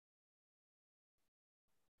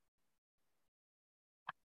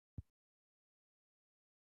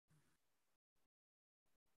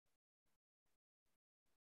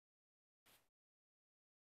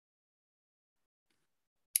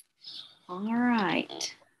All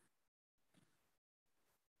right.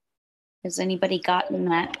 Has anybody gotten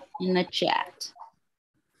that in the chat?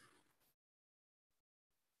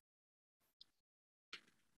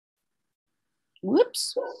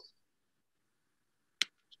 Whoops.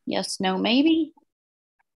 Yes, no, maybe.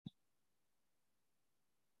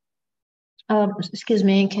 Excuse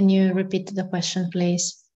me, can you repeat the question,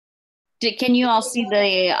 please? Can you all see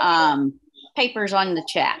the papers on the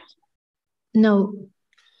chat? No.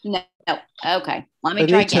 No. Okay. Let me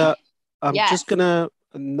try Benita, again. I'm just gonna,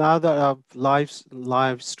 now that I'm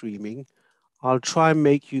live streaming, I'll try and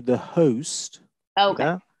make you the host.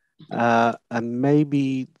 Okay. Yeah? And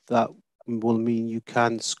maybe that will mean you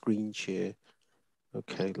can screen share.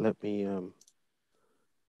 Okay, let me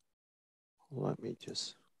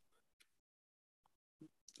just,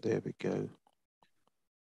 there we go.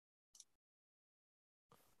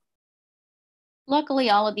 Luckily,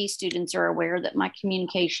 all of these students are aware that my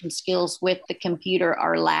communication skills with the computer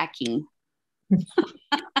are lacking.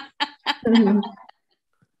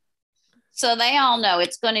 So they all know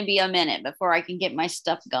it's going to be a minute before I can get my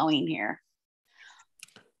stuff going here.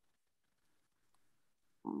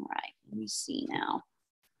 All right, let me see now.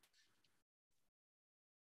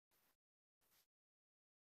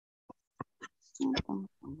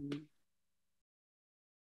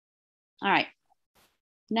 All right.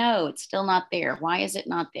 No, it's still not there. Why is it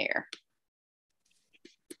not there?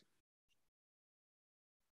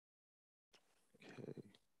 Okay.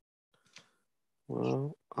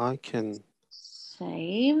 Well, I can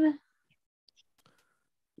save.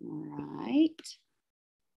 All right.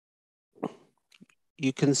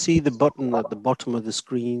 You can see the button at the bottom of the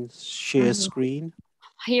screen, share screen.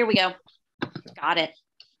 Here we go. Got it.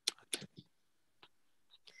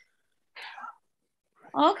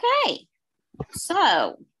 Okay.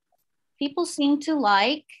 So people seem to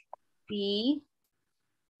like the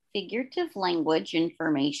figurative language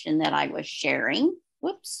information that I was sharing.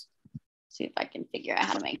 Whoops. See if I can figure out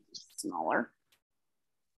how to make this smaller.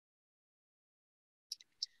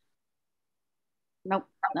 Nope,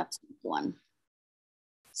 that's the one.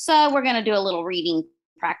 So we're going to do a little reading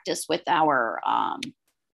practice with our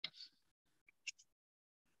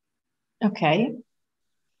okay.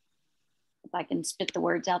 If I can spit the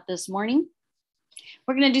words out this morning.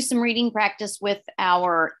 We're going to do some reading practice with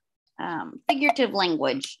our figurative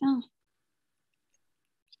language. Oh.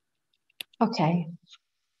 Okay.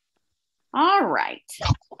 All right.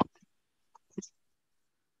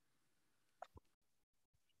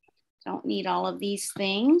 Don't need all of these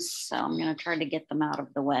things, so I'm going to try to get them out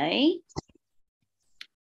of the way.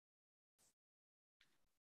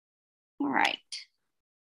 All right.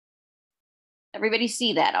 Everybody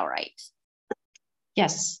see that all right?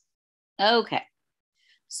 Yes. Okay.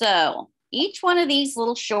 So each one of these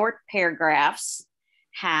little short paragraphs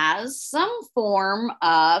has some form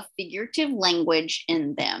of figurative language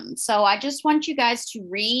in them. So I just want you guys to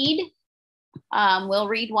read. We'll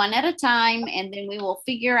read one at a time, and then we will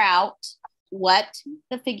figure out what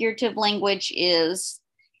the figurative language is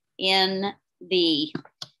in the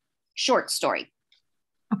short story.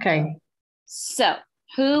 Okay. So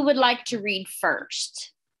who would like to read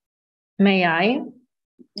first? May I?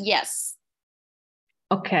 Yes.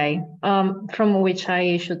 Okay. From which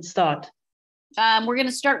I should start? We're going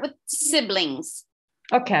to start with siblings.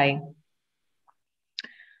 Okay.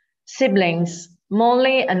 Siblings.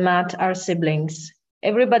 Molly and Matt are siblings.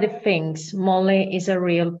 Everybody thinks Molly is a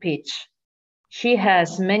real peach. She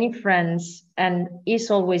has many friends and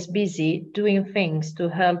is always busy doing things to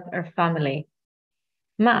help her family.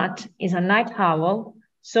 Matt is a night owl,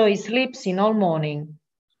 so he sleeps in all morning.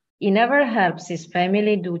 He never helps his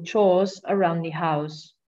family do chores around the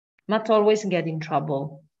house. Matt always gets in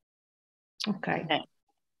trouble. Okay.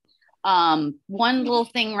 One little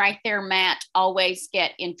thing right there, Matt, always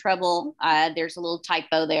get in trouble. There's a little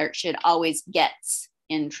typo there. It should always gets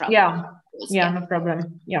in trouble. Yeah, no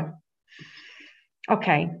problem. Yeah.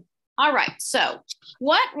 Okay. All right. So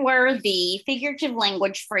what were the figurative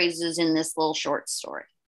language phrases in this little short story?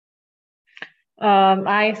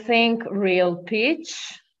 I think real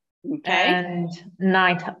peach. Okay. And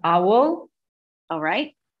night owl. All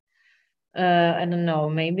right. I don't know,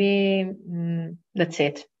 maybe that's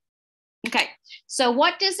it. Okay. So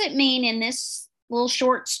what does it mean in this little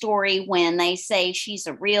short story when they say she's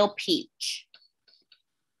a real peach?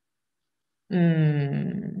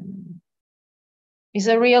 Is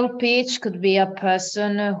a real peach could be a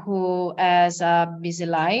person who has a busy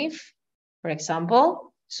life, for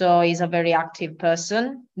example. So he's a very active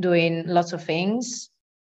person doing lots of things.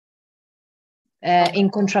 In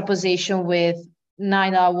contraposition with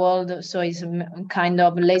night owl, so he's a kind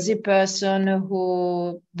of lazy person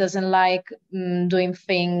who doesn't like doing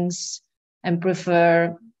things and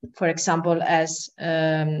prefer, for example, as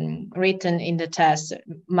written in the test,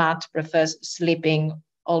 Matt prefers sleeping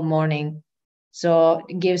all morning. So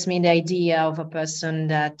it gives me the idea of a person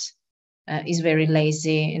that is very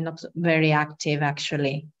lazy and not very active,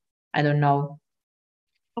 actually. I don't know.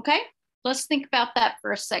 Okay, let's think about that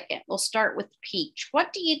for a second. We'll start with peach.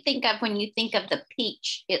 What do you think of when you think of the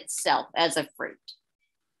peach itself as a fruit?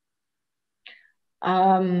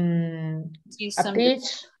 A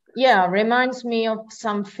peach, yeah, reminds me of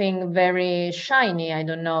something very shiny. I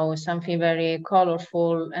don't know, something very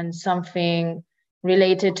colorful and something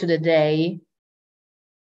related to the day.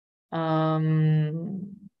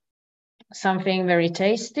 Something very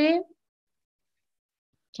tasty.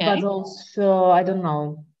 Okay. But also, I don't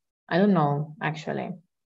know, actually.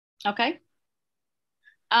 Okay.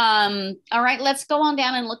 All right, let's go on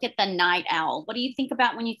down and look at the night owl. What do you think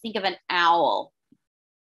about when you think of an owl?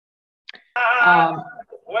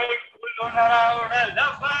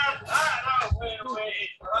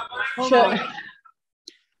 Sure.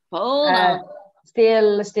 Hold on.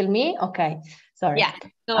 Still me? Okay, sorry. Yeah,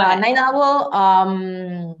 go ahead. Night owl,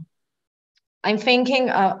 I'm thinking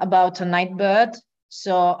about a night bird.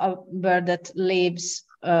 So a bird that lives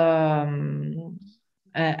at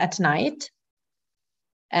night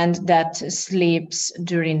and that sleeps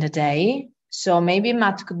during the day. So maybe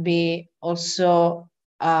Matt could be also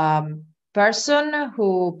a person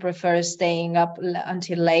who prefers staying up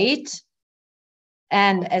until late,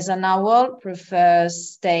 and as an owl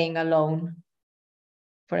prefers staying alone,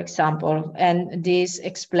 for example. And this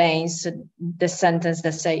explains the sentence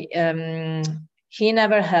that say he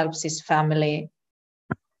never helps his family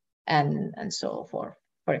and so forth,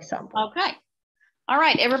 for example. Okay. All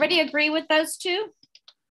right, everybody agree with those two?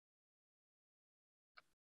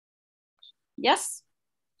 Yes?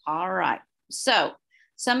 All right. So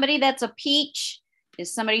somebody that's a peach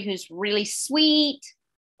is somebody who's really sweet.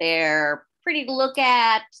 They're pretty to look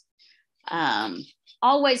at,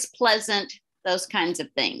 always pleasant, those kinds of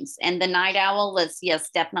things. And the night owl is, yes,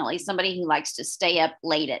 definitely somebody who likes to stay up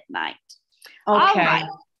late at night. Okay. All right.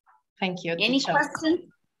 Thank you. Any questions?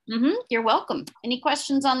 You're welcome. Any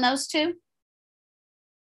questions on those two?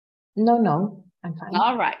 No, I'm fine.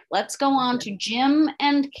 All right, let's go on to Jim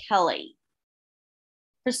and Kelly.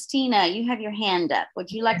 Christina, you have your hand up.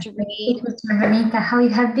 Would you like to read? Benita, how you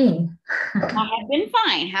have been? I have been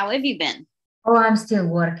fine. How have you been? Oh, I'm still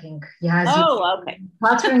working. Yes. Oh, okay.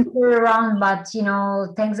 Fluttering around, but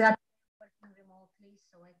thanks God, working remotely,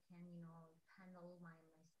 so I can handle my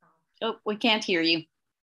stuff. Oh, we can't hear you.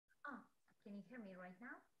 Oh, can you hear me right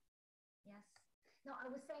now? Yes. No, I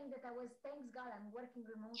was saying that thanks God, I'm working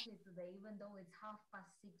remotely today, even though it's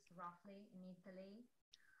 6:30 roughly in Italy.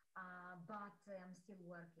 But I'm still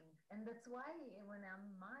working, and that's why when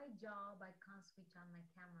I'm my job, I can't switch on my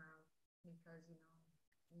camera because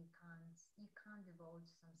you can't divulge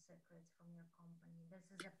some secrets from your company. This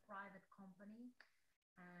is a private company,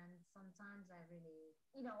 and sometimes I really,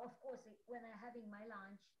 of course, when I'm having my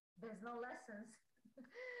lunch, there's no lessons,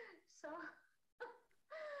 so.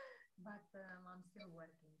 But I'm still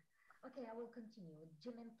working. Okay, I will continue with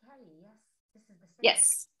Jim and Kelly. Yes, this is the same.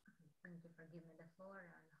 Yes. Thank you for giving me the floor, and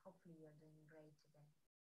hopefully you're doing great today.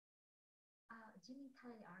 Jim and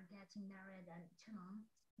Kelly are getting married, and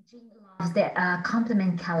Jim loves the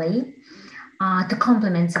compliment Kelly. To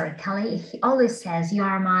compliment, Kelly, he always says, "You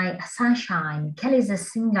are my sunshine." Kelly is a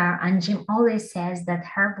singer, and Jim always says that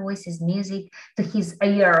her voice is music to his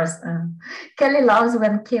ears. Kelly loves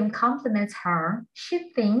when Kim compliments her.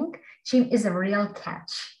 She thinks Jim is a real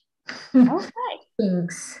catch. Okay.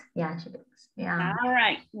 Thinks, yeah, she thinks. Yeah. All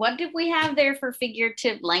right. What did we have there for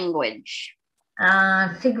figurative language?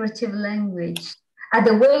 Figurative language.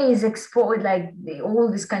 The way is exposed, like all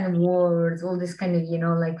these kind of words, all this kind of,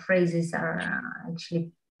 like phrases are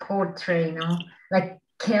actually portray, like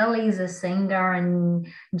Kelly is a singer, and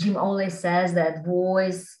Jim always says that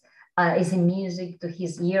voice is in music to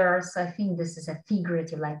his ears. So I think this is a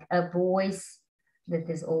figurative, like a voice that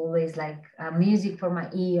is always like music for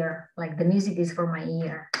my ear, like the music is for my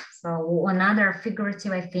ear. So another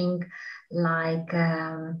figurative, I think, like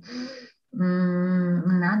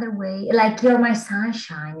another way, like "You're my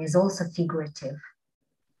sunshine" is also figurative.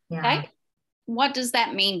 Yeah. Okay. What does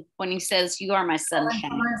that mean when he says "You are my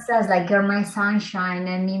sunshine"? When someone says like "You're my sunshine,"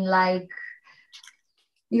 I mean like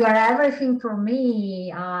you are everything for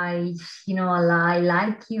me. I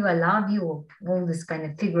like you, I love you. All this kind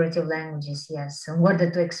of figurative languages, yes. In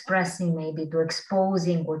order to expressing, maybe to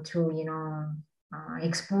exposing, or to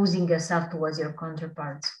exposing yourself towards your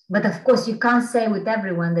counterparts. But of course, you can't say with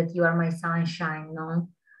everyone that you are my sunshine, no?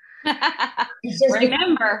 It's just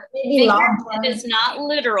Remember, figurative is not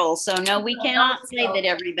literal, so no, we cannot say that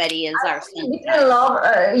everybody is our sunshine.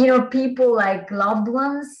 Love, people like loved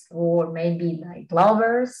ones, or maybe like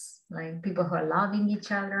lovers, like people who are loving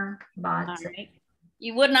each other. But right.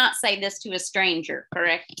 You would not say this to a stranger,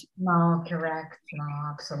 correct? No, correct. No,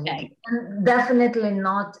 absolutely. Okay. And definitely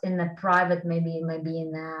not in a private, maybe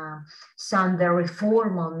in some very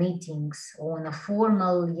formal meetings or in a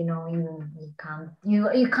formal,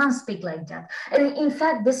 you can't speak like that. And in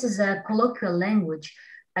fact, this is a colloquial language.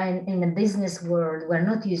 And in the business world, we're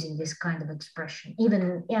not using this kind of expression.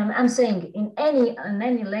 Even I'm saying in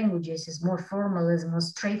any languages is more formal, is more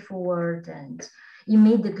straightforward, and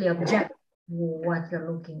immediately object what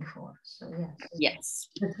you're looking for. So yes,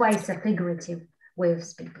 that's why it's a figurative way of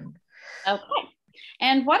speaking. Okay.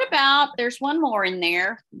 And what about, there's one more in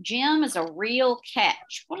there. Jim is a real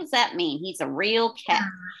catch. What does that mean? He's a real catch.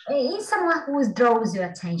 He's someone who draws your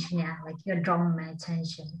attention. Yeah, like you're drawing my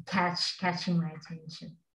attention, catching my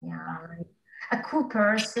attention. Yeah, like a cool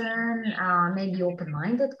person, maybe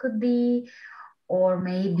open-minded could be, or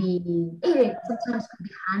maybe even sometimes could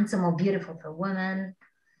be handsome or beautiful for women.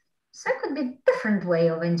 So it could be a different way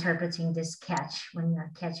of interpreting this catch when you're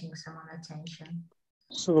catching someone's attention.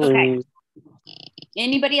 Okay.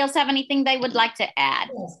 Anybody else have anything they would like to add?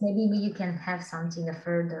 Yes, maybe you can have something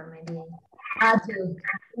further, maybe add to,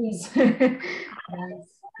 please.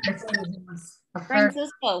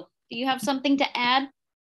 Francisco, do you have something to add?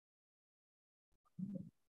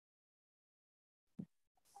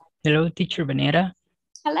 Hello, Teacher Benita.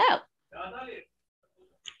 Hello.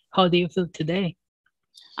 How do you feel today?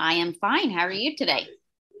 I am fine. How are you today?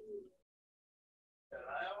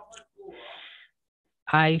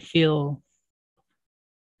 I feel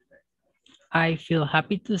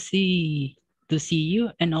happy to see you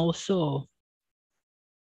and also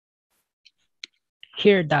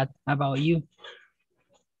hear that about you.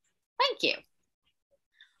 Thank you.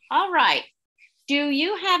 All right. Do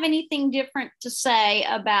you have anything different to say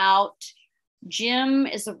about Jim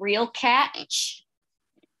is a real catch?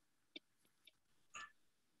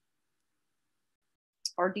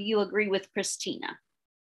 Or do you agree with Christina?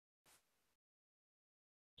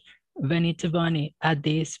 Benita Bunny, at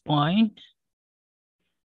this point,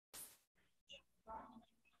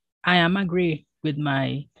 I am agree with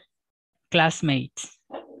my classmates.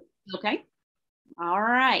 Okay. All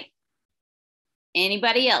right.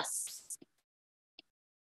 Anybody else?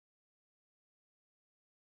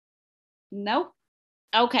 Nope.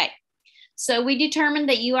 Okay. So we determined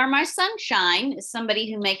that you are my sunshine is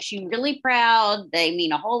somebody who makes you really proud. They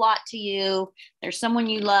mean a whole lot to you. They're someone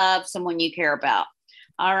you love, someone you care about.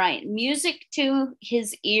 All right. Music to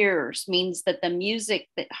his ears means that the music,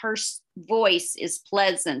 that her voice is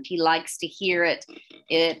pleasant. He likes to hear it.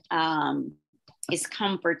 It is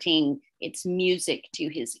comforting. It's music to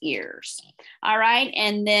his ears. All right.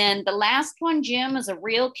 And then the last one, Jim, is a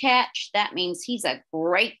real catch. That means he's a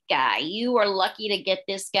great guy. You are lucky to get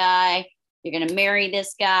this guy. You're going to marry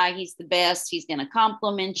this guy. He's the best. He's going to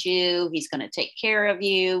compliment you. He's going to take care of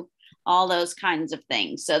you. All those kinds of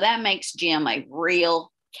things. So that makes Jim a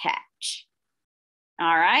real catch.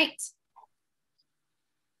 All right.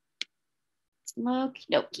 Okie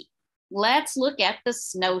dokie. Let's look at the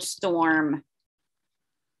snowstorm.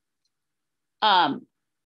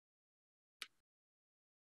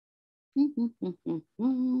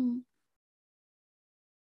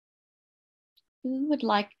 Who would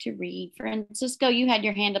like to read? Francisco, you had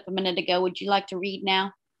your hand up a minute ago. Would you like to read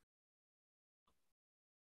now?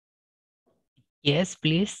 Yes,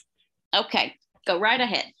 please. Okay, go right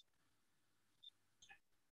ahead.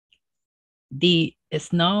 The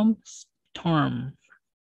snowstorm.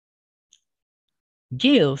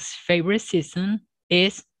 Jill's favorite season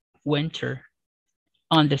is winter.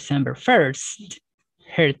 On December 1st,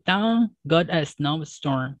 her town got a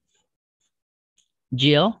snowstorm.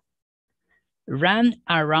 Jill ran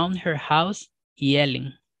around her house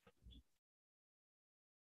yelling,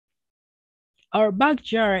 "Our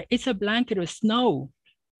backyard is a blanket of snow."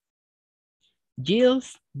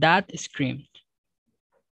 Jill's dad screamed,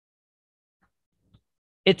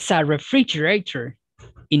 "It's a refrigerator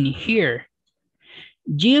in here."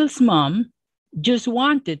 Jill's mom just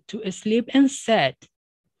wanted to sleep and said,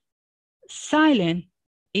 "Silent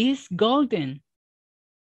is golden."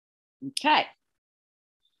 Okay.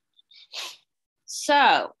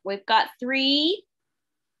 So we've got 3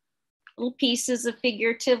 little pieces of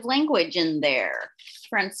figurative language in there.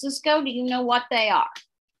 Francisco, do you know what they are?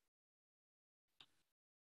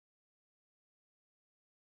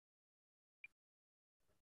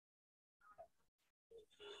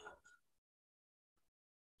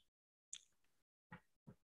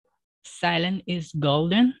 Silence is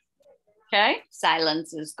golden. Okay,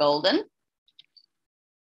 silence is golden.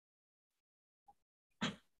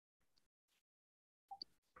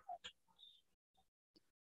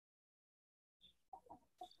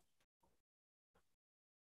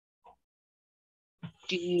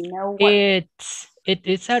 Do you know what? It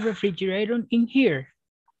is a refrigerator in here.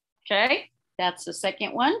 Okay, that's the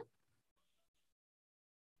second one.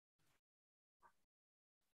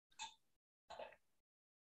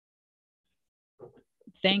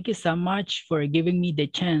 Thank you so much for giving me the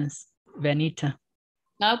chance, Benita.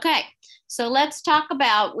 Okay, so let's talk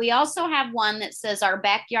about, we also have one that says our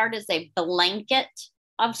backyard is a blanket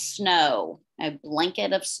of snow, a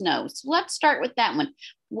blanket of snow. So let's start with that one.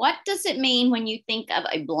 What does it mean when you think of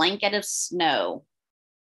a blanket of snow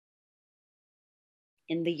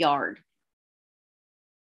in the yard?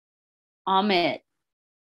 Ahmed.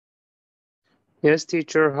 Yes,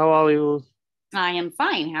 teacher, how are you? I am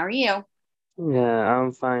fine. How are you? Yeah,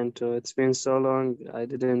 I'm fine too. It's been so long. I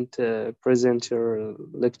didn't present your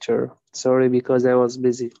lecture. Sorry, because I was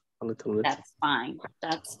busy a little bit. That's fine.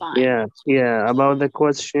 That's fine. Yeah. About the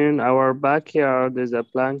question, our backyard is a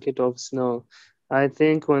blanket of snow. I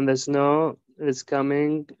think when the snow is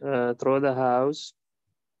coming through the house,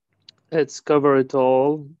 it's covered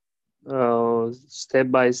all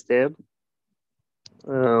step by step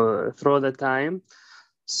through the time.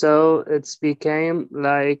 So it's became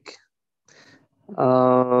like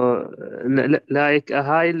a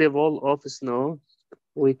high level of snow.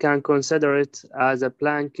 We can consider it as a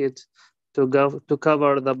blanket to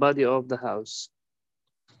cover the body of the house.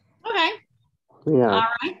 Okay. Yeah. All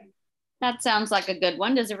right. That sounds like a good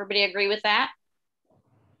one. Does everybody agree with that?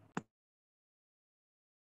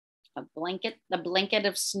 A blanket, the blanket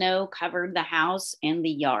of snow covered the house and the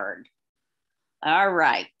yard. All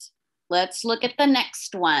right. Let's look at the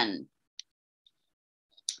next one.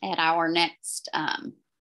 At our next,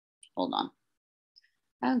 hold on.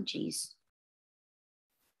 Oh, geez.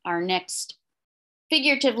 Our next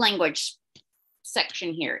figurative language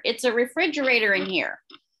section here. It's a refrigerator in here.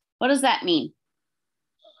 What does that mean?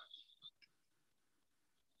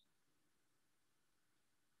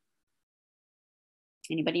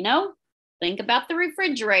 Anybody know? Think about the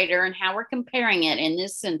refrigerator and how we're comparing it in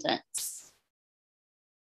this sentence.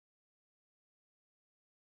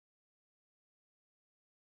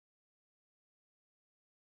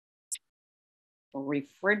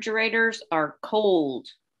 Refrigerators are cold.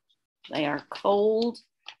 They are cold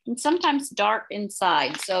and sometimes dark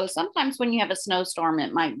inside. So sometimes when you have a snowstorm,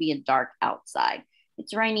 it might be a dark outside.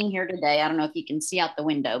 It's raining here today. I don't know if you can see out the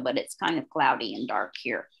window, but it's kind of cloudy and dark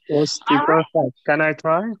here. Yes, Right. Can I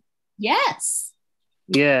try? Yes.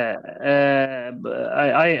 Yeah.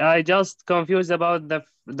 I just confused about the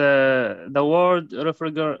word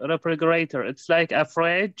refrigerator. It's like a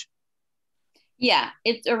fridge. Yeah,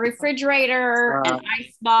 it's a refrigerator, an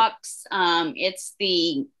ice box. It's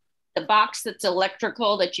the box that's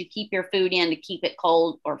electrical that you keep your food in to keep it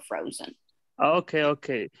cold or frozen.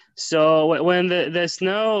 Okay. So when the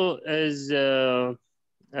snow is glow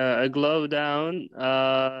down,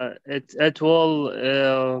 it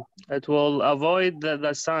will avoid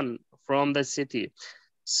the sun from the city.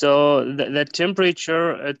 So the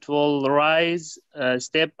temperature, it will rise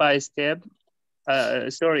step by step.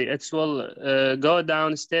 It will go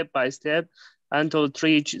down step by step until it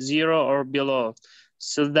reach 0 or below.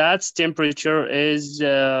 So that temperature is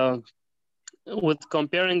with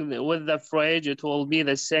comparing with the fridge, it will be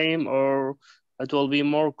the same or it will be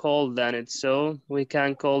more cold than it. So we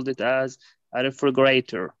can call it as a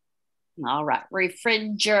refrigerator. All right,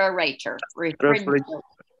 refrigerator.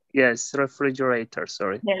 Yes, refrigerator,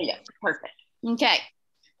 sorry. There you go, perfect. Okay,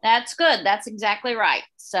 that's good. That's exactly right.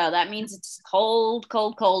 So that means it's cold,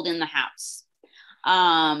 cold, cold in the house.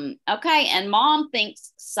 Okay, and mom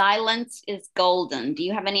thinks silence is golden. Do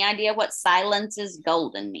you have any idea what silence is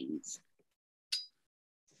golden means?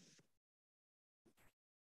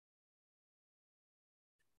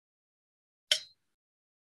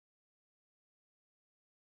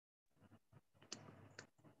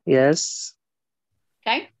 Yes.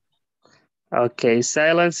 Okay,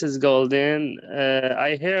 silence is golden.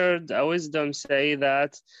 I heard a wisdom say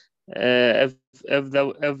that if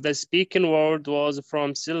the speaking word was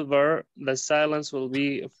from silver, the silence will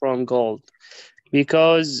be from gold.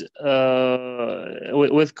 Because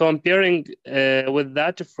with comparing with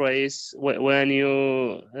that phrase, when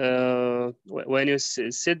you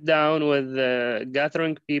sit down with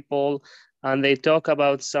gathering people and they talk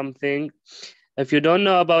about something, if you don't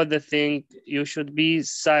know about the thing, you should be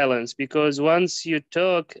silent, because once you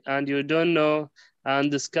talk and you don't know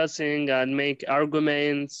and discussing and make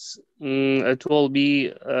arguments, it will be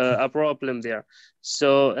a problem there.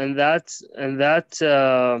 So in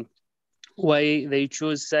that way, they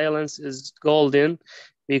choose silence is golden,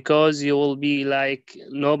 because you will be like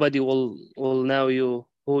nobody will know you,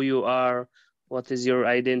 who you are, what is your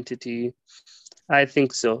identity. I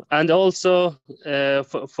think so. And also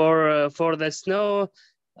for the snow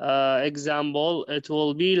example, it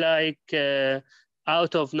will be like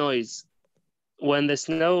out of noise. When the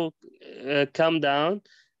snow come down,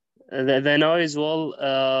 the noise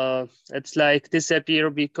will it's like disappear,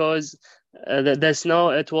 because the snow,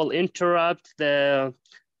 it will interrupt the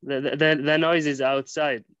noises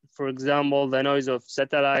outside. For example, the noise of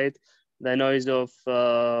satellite, the noise of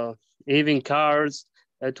even cars,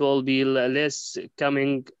 it will be less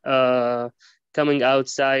coming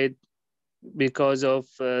outside, because of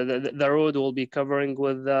the road will be covering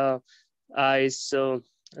with ice. So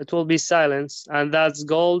it will be silence, and that's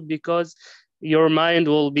gold, because your mind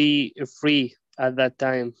will be free at that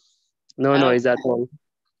time. No noise at all.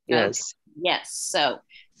 Yes. Okay. Yes. So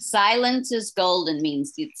silence is golden,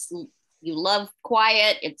 means you love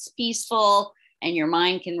quiet, it's peaceful, and your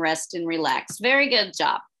mind can rest and relax. Very good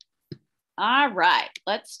job. All right.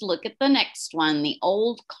 Let's look at the next one, the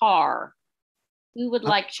old car. Who would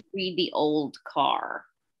like to read the old car?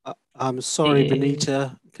 I'm sorry,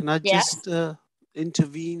 Benita. Can I just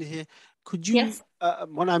intervene here? Could you, Yes.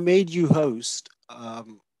 when I made you host, I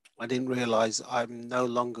didn't realize I'm no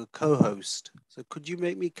longer co-host. So could you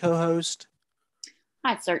make me co-host?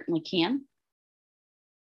 I certainly can.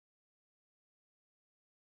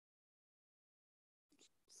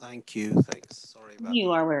 Thank you. Thanks. Sorry about You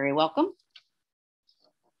that. are very welcome.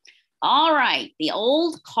 All right, the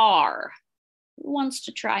old car. Who wants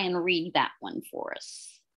to try and read that one for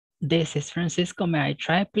us? This is Francisco. May I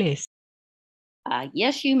try, please?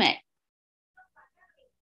 Yes, you may.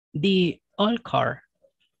 The old car.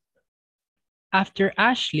 After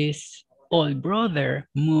Ashley's old brother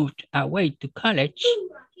moved away to college,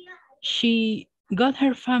 she got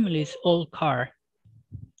her family's old car.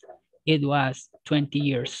 It was 20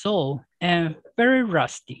 years old and very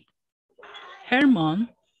rusty. Her mom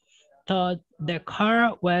thought the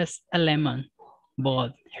car was a lemon,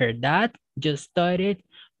 but her dad just thought it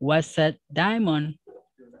was a diamond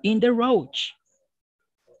in the roach.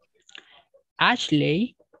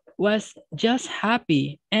 Ashley was just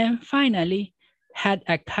happy and finally had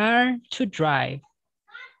a car to drive.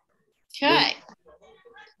 Okay.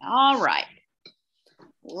 All right.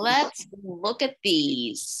 Let's look at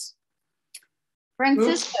these.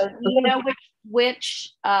 Francisco, do you know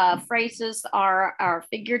which phrases are our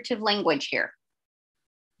figurative language here?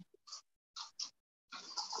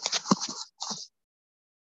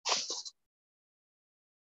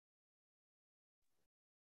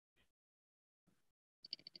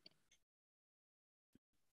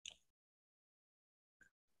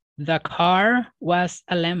 The car was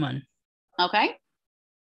a lemon. Okay.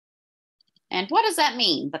 And what does that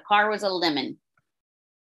mean? The car was a lemon.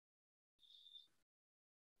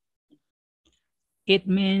 It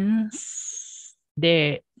means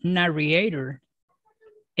the narrator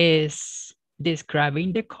is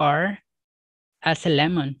describing the car as a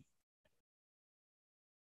lemon.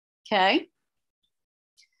 Okay.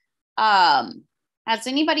 Has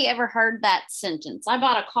anybody ever heard that sentence? I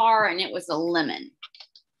bought a car and it was a lemon.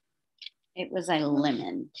 It was a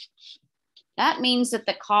lemon. That means that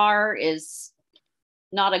the car is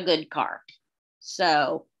not a good car.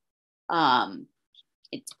 So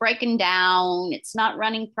it's breaking down. It's not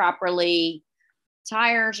running properly.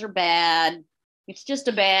 Tires are bad. It's just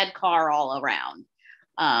a bad car all around.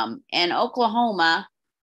 In Oklahoma,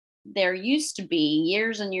 there used to be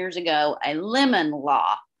years and years ago a lemon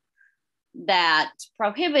law that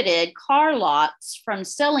prohibited car lots from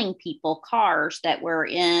selling people cars that were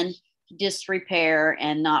in disrepair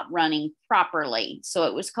and not running properly. So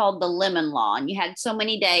it was called the lemon law. And you had so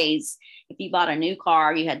many days, if you bought a new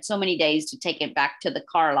car, you had so many days to take it back to the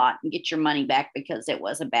car lot and get your money back because it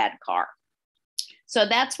was a bad car. So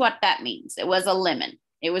that's what that means. It was a lemon.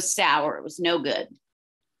 It was sour. It was no good.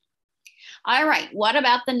 All right. What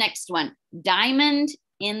about the next one? Diamond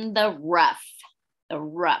in the rough. The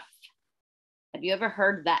rough. Have you ever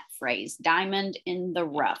heard that phrase? Diamond in the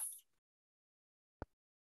rough.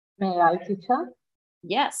 May I, teacher?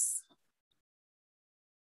 Yes.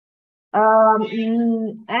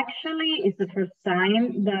 Actually, it's the first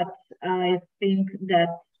time that I think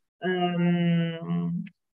that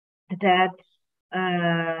Dad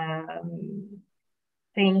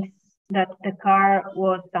thinks that the car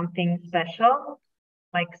was something special,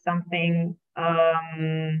 like something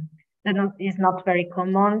that is not very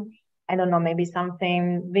common. I don't know, maybe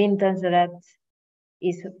something vintage that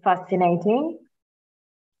is fascinating.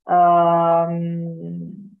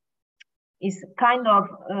 Is kind of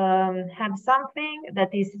have something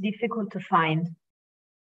that is difficult to find.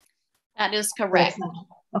 That is correct.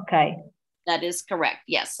 Okay. That is correct.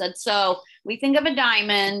 Yes. And so we think of a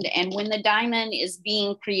diamond, and when the diamond is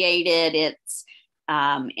being created, it's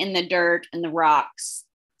in the dirt and the rocks.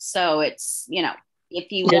 So it's, you know,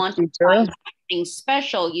 if you want to find something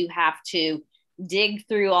special, you have to dig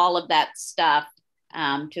through all of that stuff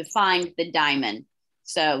to find the diamond.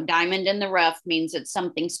 So diamond in the rough means it's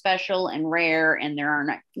something special and rare, and there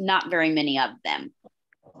are not very many of them.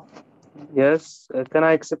 Yes. Can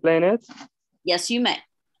I explain it? Yes, you may.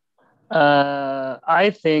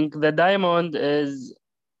 I think the diamond is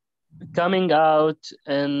coming out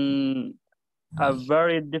in a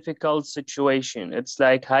very difficult situation. It's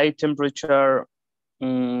like high temperature,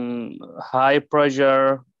 high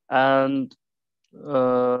pressure, and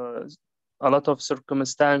a lot of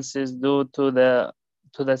circumstances due to the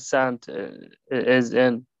sand is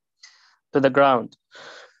in to the ground.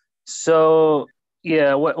 So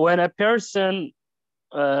yeah, when a person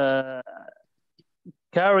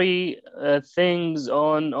carry things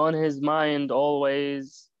on his mind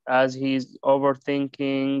always, as he's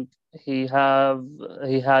overthinking, he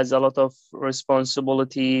has a lot of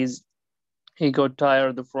responsibilities, he got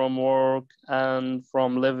tired from work and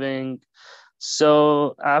from living.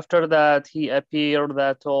 So after that, he appeared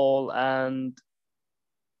that all and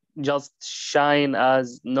just shine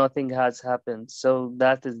as nothing has happened. So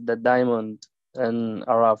that is the diamond in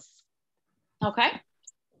a rough. Okay.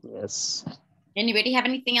 Yes. Anybody have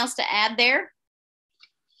anything else to add there?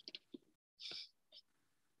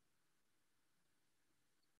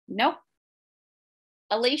 Nope.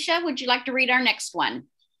 Alicia, would you like to read our next one?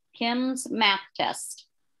 Kim's math test.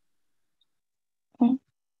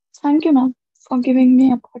 Thank you, ma'am, for giving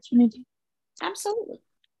me opportunity. Absolutely.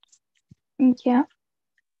 Yeah.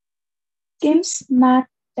 Kim's math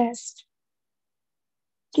test.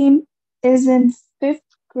 Kim is in 5th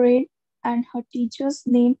grade and her teacher's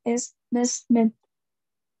name is Miss Smith.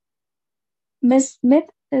 Miss Smith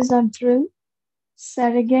is a drill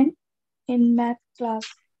sergeant in math class.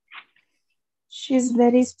 She's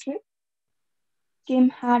very strict. Kim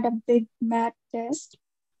had a big math test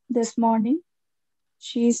this morning.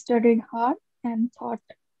 She studied hard and thought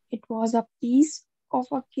it was a piece of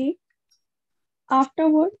a cake.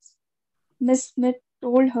 Afterwards, Miss Smith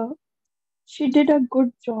told her she did a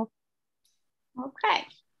good job. Okay.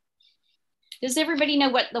 Does everybody know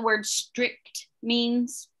what the word strict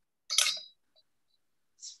means?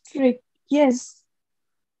 Strict, yes.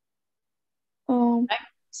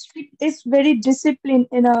 Strict is very disciplined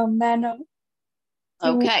in a manner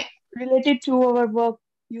Okay. related to our work.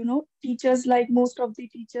 You know, teachers, like most of the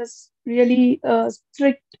teachers, really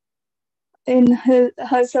strict in her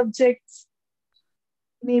subjects,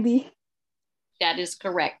 maybe. That is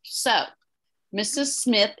correct. So Mrs.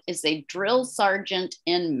 Smith is a drill sergeant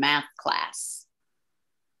in math class.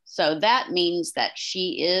 So that means that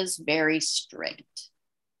she is very strict.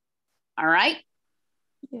 All right.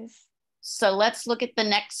 Yes. So let's look at the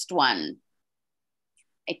next one.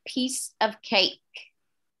 A piece of cake.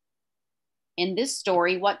 In this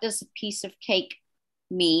story, what does a piece of cake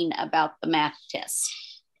mean about the math test?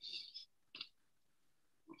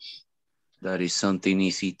 That is something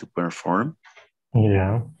easy to perform.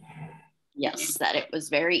 Yeah. Yes, that it was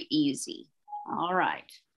very easy. All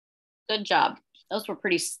right. Good job. Those were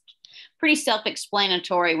pretty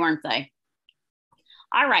self-explanatory, weren't they?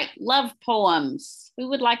 All right, love poems. Who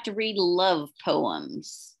would like to read love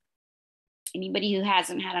poems? Anybody who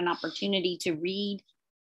hasn't had an opportunity to read?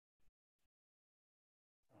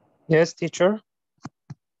 Yes, teacher.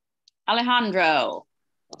 Alejandro,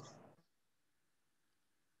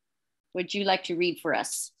 would you like to read for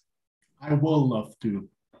us? I would love to,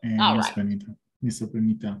 All Miss right. Benita. Miss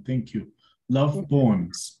Benita, thank you. Love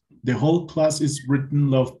poems. The whole class is written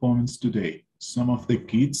love poems today. Some of the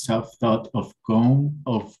kids have thought of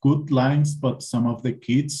good lines, but some of the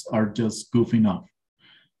kids are just goofing off.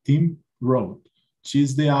 Tim wrote,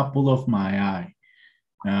 "She's the apple of my eye."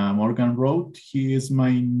 Morgan wrote, "He is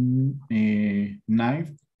my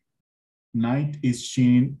knight is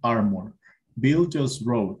shining armor." Bill just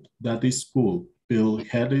wrote, "That is cool." Bill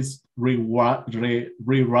Head is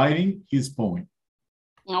rewriting his poem.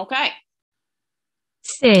 Okay.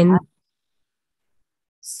 Sin.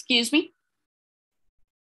 Excuse me.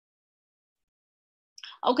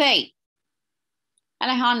 Okay.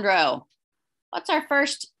 Alejandro, what's our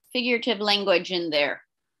first figurative language in there?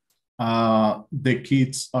 The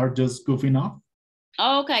kids are just goofing off.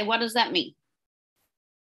 Okay, what does that mean?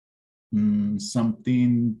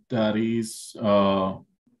 something that is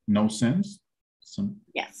no sense.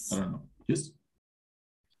 Yes. I don't know. Yes.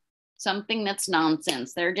 Something that's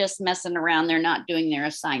nonsense. They're just messing around. They're not doing their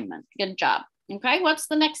assignment. Good job. Okay, what's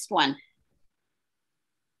the next one?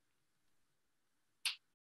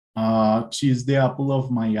 She's the apple of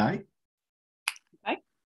my eye. Okay.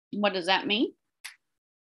 What does that mean?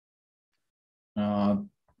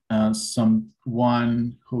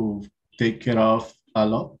 Someone who take care of a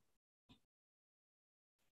lot.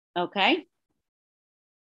 Okay.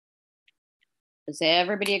 Does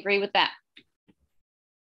everybody agree with that?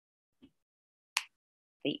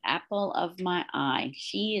 The apple of my eye.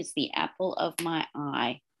 She is the apple of my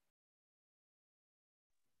eye.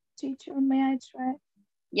 Teacher, may I try?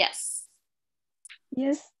 Yes.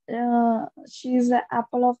 Yes, she's the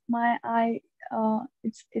apple of my eye.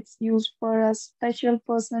 It's used for a special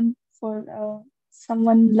person, for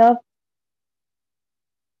someone loved.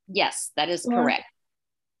 Yes, that is Or- correct.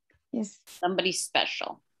 Yes. Somebody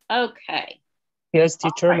special. Okay. Yes,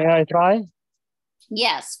 teacher, All right. may I try?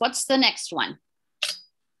 Yes. What's the next one?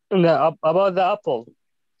 About the apple.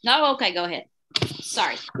 No, okay, go ahead.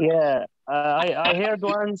 Sorry. Yeah, I heard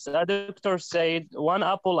once a doctor said 1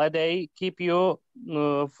 apple a day keep you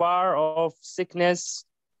far of sickness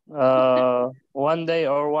 1 day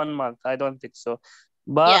or 1 month. I don't think so,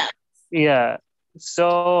 but yeah.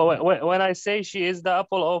 So when I say she is the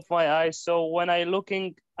apple of my eye, so when I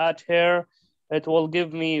looking at her, it will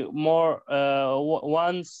give me more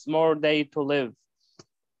once more day to live.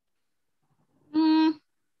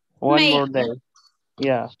 One Maybe. more day.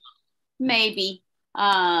 Yeah. Maybe.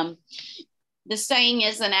 The saying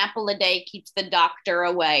is an apple a day keeps the doctor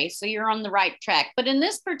away. So you're on the right track. But in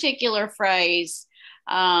this particular phrase,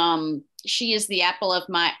 she is the apple of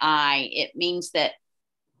my eye. It means that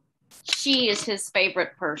she is his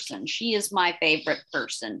favorite person. She is my favorite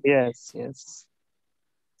person. Yes, yes.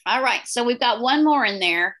 All right. So we've got one more in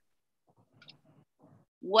there.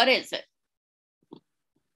 What is it?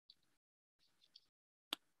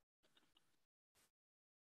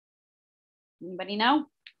 Anybody know?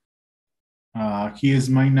 He is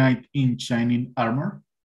my knight in shining armor.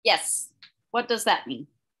 Yes. What does that mean?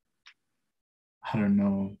 I don't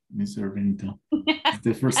know, Mr. Benita. It's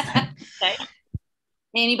the first time. Okay.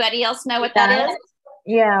 Anybody else know what that is?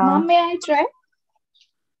 Yeah. Mom, may I try?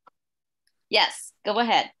 Yes, go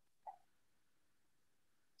ahead.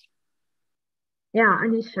 Yeah,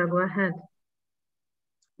 Anisha, go ahead.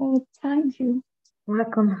 Oh, thank you.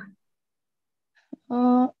 Welcome.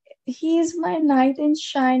 He is my knight in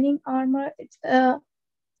shining armor.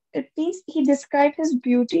 It means he described his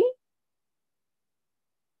beauty.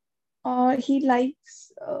 He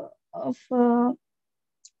likes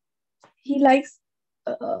he likes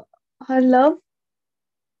her love.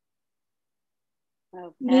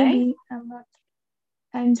 Okay. Maybe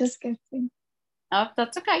I'm just guessing. Oh,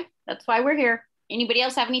 that's okay. That's why we're here. Anybody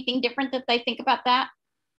else have anything different that they think about that?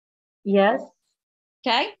 Yes.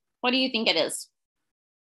 Okay. What do you think it is?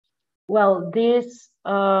 Well, this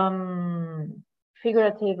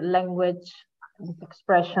figurative language, this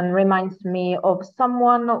expression reminds me of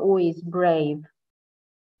someone who is brave.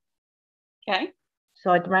 Okay.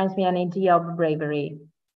 So it reminds me an idea of bravery.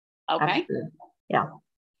 Okay. Actually. Yeah.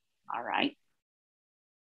 All right.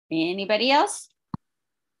 Anybody else?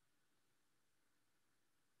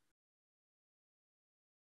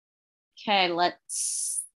 Okay,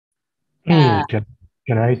 let's. Can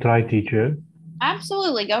I try, teacher?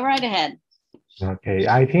 Absolutely, go right ahead. Okay,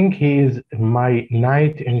 I think he is my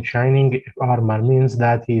knight in shining armor means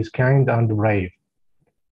that he is kind and brave.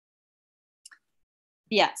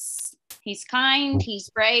 Yes, he's kind, he's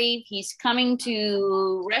brave, he's coming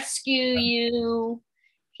to rescue you.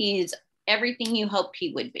 He's everything you hoped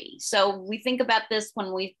he would be. So we think about this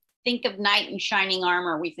when we think of knight in shining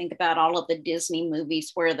armor, we think about all of the Disney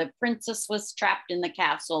movies where the princess was trapped in the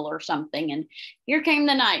castle or something. And here came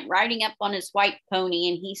the knight riding up on his white pony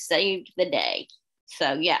and he saved the day.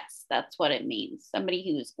 So yes, that's what it means. Somebody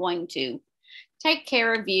who is going to take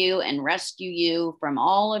care of you and rescue you from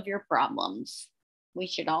all of your problems. We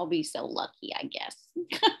should all be so lucky, I guess.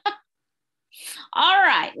 All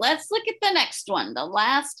right, let's look at the next one, the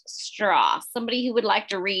last straw. Somebody who would like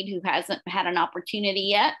to read who hasn't had an opportunity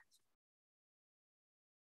yet.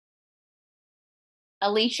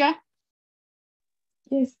 Alicia?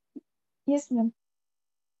 Yes, ma'am.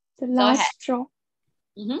 The last straw.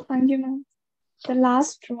 Thank you, ma'am. The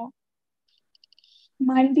last straw.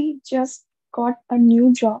 Mandy just got a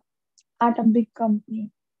new job at a big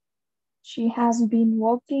company. She has been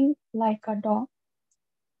working like a dog.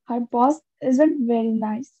 Her boss isn't very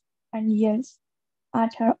nice and yells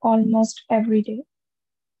at her almost every day.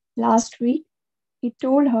 Last week, he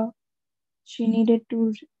told her she needed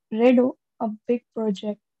to redo a big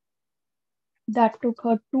project that took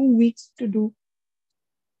her 2 weeks to do.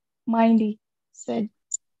 Mindy said,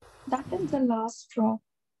 "That is the last straw,"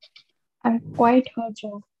 and quit her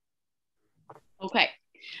job. Okay.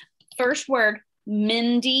 First word,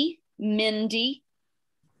 Mindy. Mindy.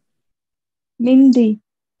 Mindy.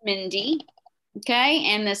 Okay.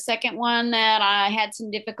 And the second one that I had some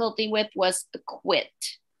difficulty with was quit.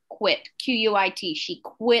 Quit. Quit. She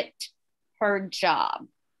quit her job.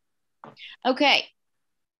 Okay.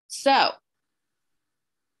 So,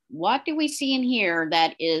 what do we see in here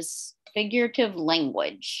that is figurative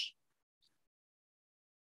language?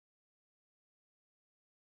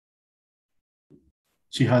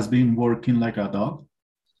 She has been working like a dog.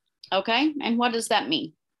 Okay. And what does that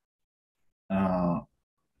mean?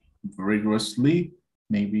 Rigorously,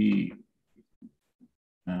 maybe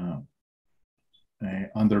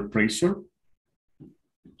under pressure.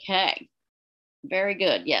 Okay. Very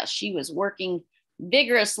good. Yes, she was working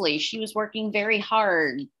vigorously. She was working very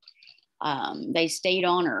hard. They stayed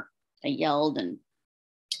on her. They yelled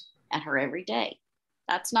at her every day.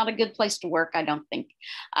 That's not a good place to work, I don't think.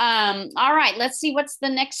 All right, let's see what's the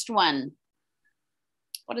next one.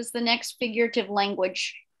 What is the next figurative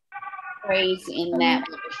language phrase in that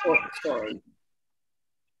short story?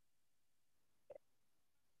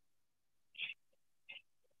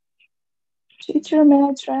 Teacher, may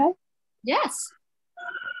I try? Yes.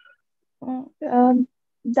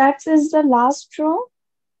 That is the last straw.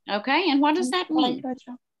 Okay, and what does that mean? That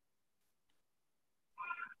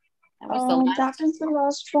was the last that is the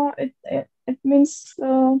last straw. It means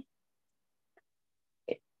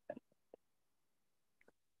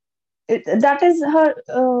that is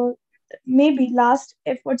her maybe last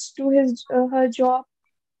efforts to her job.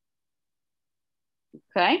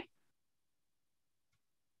 Okay.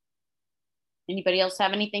 Anybody else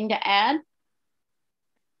have anything to add?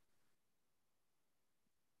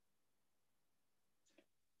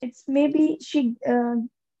 It's maybe she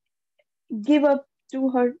give up to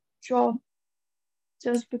her job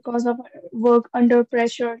just because of work under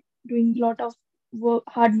pressure, doing a lot of work,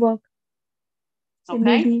 hard work. So Okay.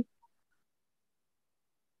 maybe.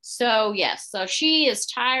 So yes, so she is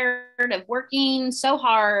tired of working so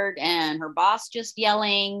hard and her boss just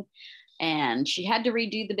yelling, and she had to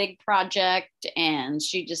redo the big project, and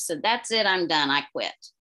she just said, "That's it, I'm done, I quit."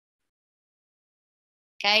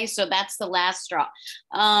 Okay, so that's the last straw.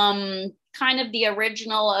 Kind of the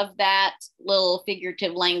original of that little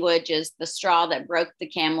figurative language is the straw that broke the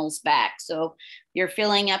camel's back. So you're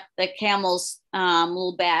filling up the camel's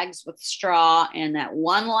little bags with straw, and that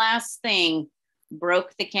one last thing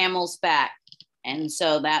broke the camel's back. And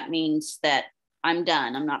so that means that I'm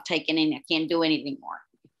done. I'm not taking any, I can't do anything more.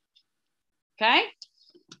 Okay.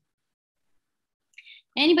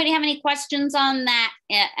 Anybody have any questions on that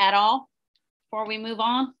at all before we move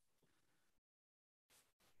on?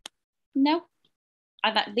 No.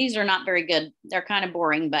 I thought these are not very good. They're kind of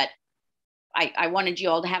boring, but I wanted you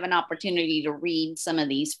all to have an opportunity to read some of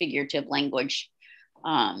these figurative language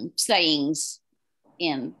sayings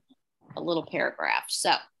in a little paragraph.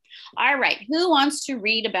 So, all right, who wants to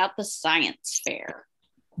read about the science fair?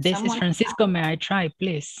 This is Francisco. May I try,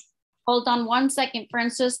 please? Hold on one second,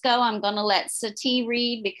 Francisco. I'm going to let Sati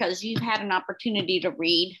read because you've had an opportunity to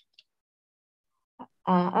read.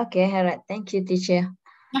 Okay, all right. Thank you, teacher.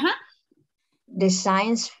 The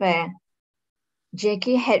science fair.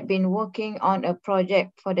 Jackie had been working on a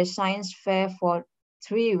project for the science fair for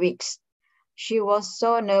 3 weeks. She was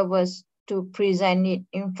so nervous to present it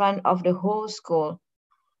in front of the whole school.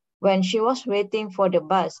 When she was waiting for the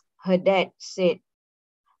bus, her dad said,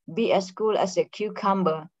 "Be as cool as a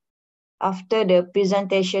cucumber." After the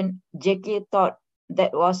presentation, Jackie thought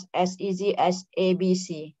that was as easy as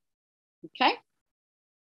ABC. Okay.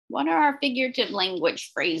 What are our figurative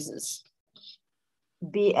language phrases?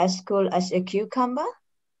 Be as cool as a cucumber.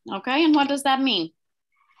 Okay, and what does that mean?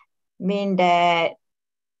 Mean that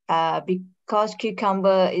because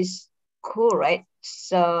cucumber is cool, right?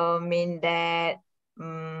 So mean that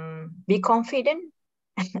be confident.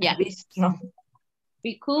 Yeah.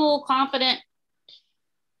 Be cool, confident.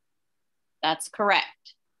 That's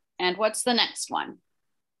correct. And what's the next one?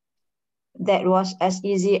 That was as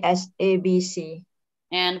easy as ABC.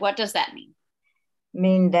 And what does that mean?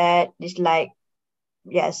 Mean that it's like,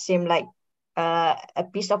 yeah, seem like a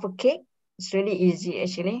piece of a cake. It's really easy,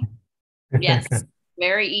 actually. Yes,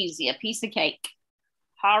 very easy. A piece of cake.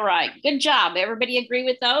 All right, good job. Everybody agree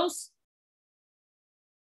with those?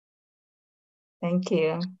 Thank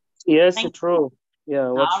you. Yes, it's true. Yeah,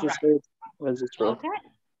 what she said was true. Okay.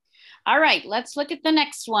 All right, let's look at the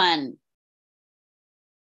next one.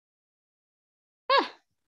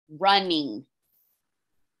 Running.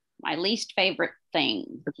 My least favorite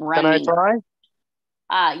thing. Running. Can I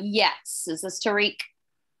try? Yes. Is this Tariq?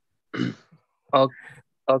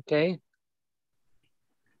 Okay.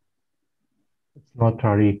 It's not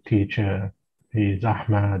Tariq, teacher. He's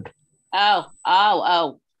Ahmad.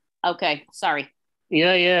 Oh. Okay, sorry.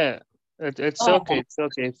 Yeah. It's okay. It's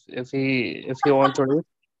okay if you want to read.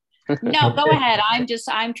 No, go ahead.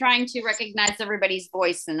 I'm trying to recognize everybody's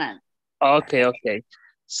voice in that. Okay.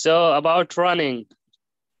 So about running.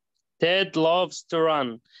 Ted loves to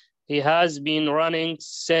run. He has been running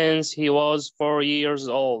since he was 4 years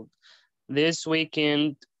old. This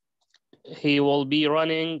weekend, he will be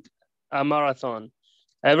running a marathon.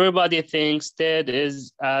 Everybody thinks Ted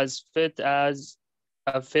is as fit as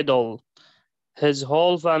a fiddle. His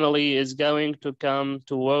whole family is going to come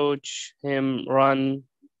to watch him run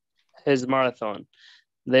his marathon.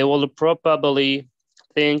 They will probably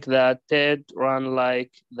think that Ted ran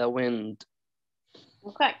like the wind.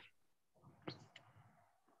 Okay.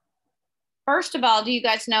 First of all, do you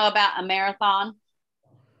guys know about a marathon?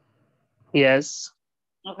 Yes.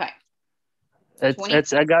 Okay.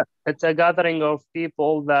 It's a gathering of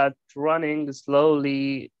people that running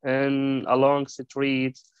slowly in along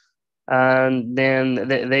streets, and then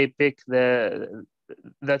they pick the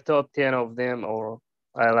top 10 of them, or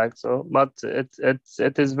I like so. But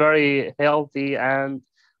it is very healthy and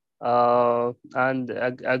a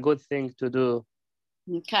good thing to do.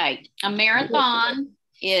 Okay, a marathon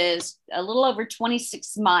is a little over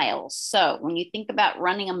 26 miles. So when you think about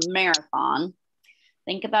running a marathon,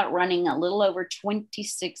 think about running a little over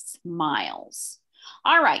 26 miles.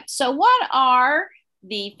 All right, so what are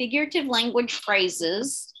the figurative language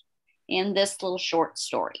phrases in this little short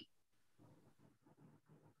story?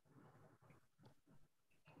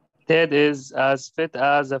 Ted is as fit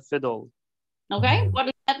as a fiddle. Okay, what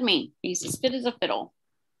does that mean? He's as fit as a fiddle.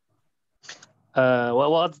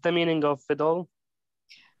 What's the meaning of fiddle?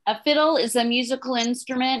 A fiddle is a musical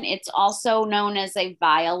instrument. It's also known as a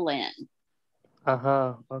violin.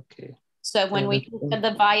 Okay. So when we think of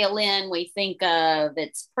the violin, we think of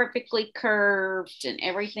it's perfectly curved and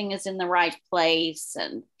everything is in the right place,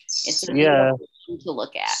 and it's a beautiful thing to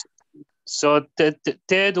look at. So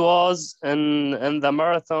Ted was in the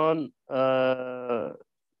marathon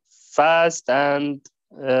fast and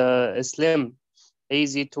slim,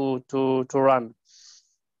 easy to run.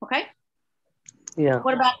 Okay. Yeah.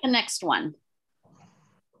 What about the next one?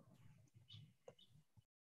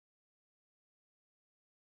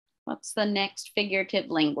 What's the next figurative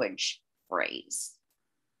language phrase?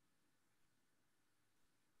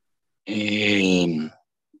 Ted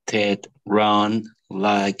run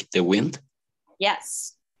like the wind.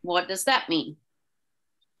 Yes. What does that mean?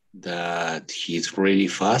 That he's really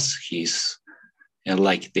fast. He's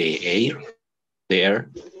like the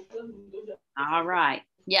air. All right.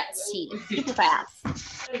 Yes, he is super fast.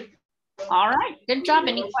 All right. Good job.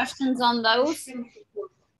 Any questions on those?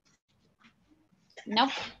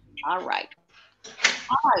 Nope. All right.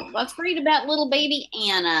 All right. Let's read about little baby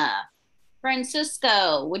Anna.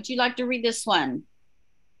 Francisco, would you like to read this one?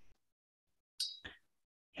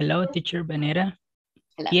 Hello, teacher Benita.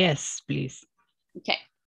 Hello. Yes, please. Okay.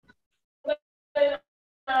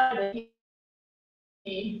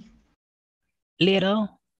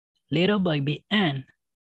 Little baby Anne.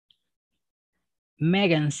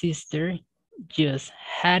 Megan's sister just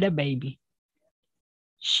had a baby.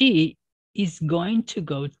 She is going to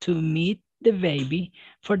go to meet the baby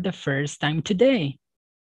for the first time today.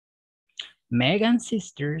 Megan's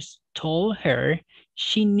sisters told her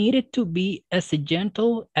she needed to be as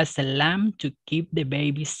gentle as a lamb to keep the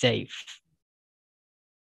baby safe.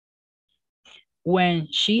 When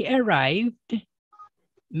she arrived,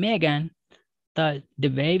 Megan thought the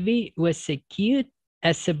baby was as cute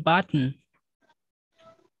as a button.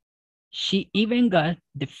 She even got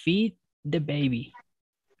to feed the baby.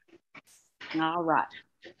 All right.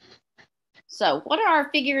 So what are our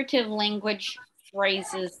figurative language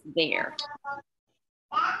phrases there?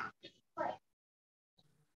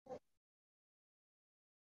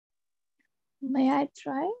 May I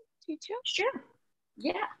try, teacher? Sure.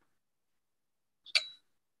 Yeah.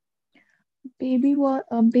 Baby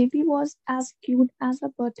was as cute as a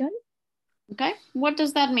button. Okay. What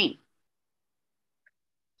does that mean?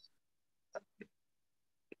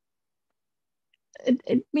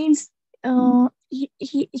 It means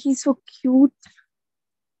he's so cute.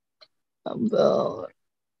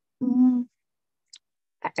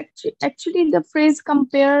 Actually, the phrase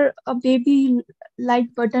compare a baby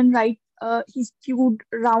like button, right? His cute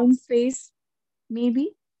round face,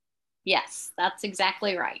 maybe. Yes, that's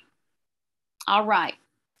exactly right. All right.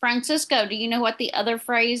 Francisco, do you know what the other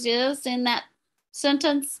phrase is in that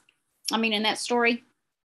sentence? I mean, in that story?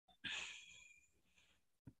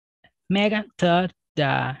 Megan thought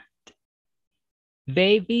that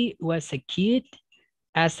baby was as cute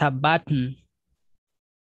as a button.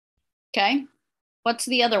 Okay. What's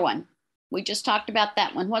the other one? We just talked about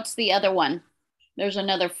that one. What's the other one? There's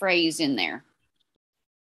another phrase in there.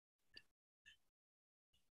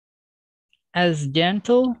 As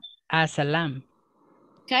gentle as a lamb.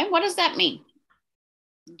 Okay, what does that mean?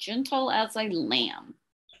 Gentle as a lamb.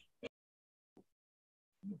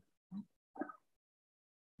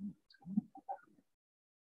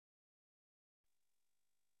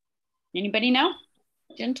 Anybody know?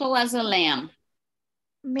 Gentle as a lamb.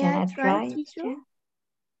 May I try, teacher?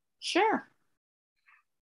 Sure.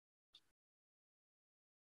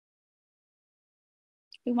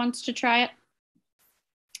 Who wants to try it?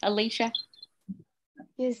 Alicia?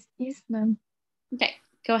 Yes, ma'am. Okay,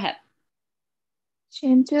 go ahead.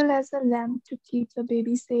 Gentle as a lamb to keep the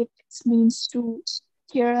baby safe. It means to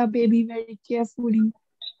care a baby very carefully.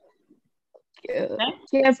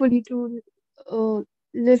 Carefully to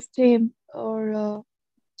lift him or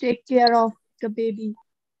take care of the baby.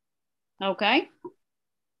 Okay.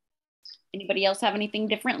 Anybody else have anything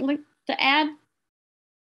different to add?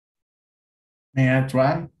 May I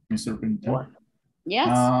try, Mr. Benita?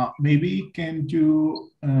 Yes. Maybe can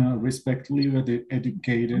you respectfully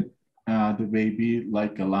educate the baby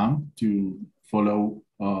like a lamb to follow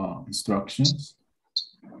instructions?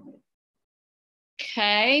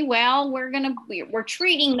 Okay, well, we're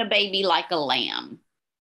treating the baby like a lamb.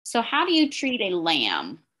 So how do you treat a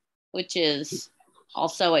lamb, which is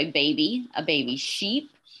also a baby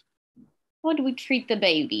sheep? How do we treat the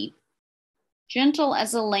baby? Gentle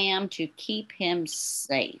as a lamb to keep him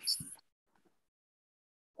safe.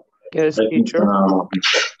 Yes, teacher.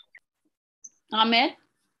 Ahmed?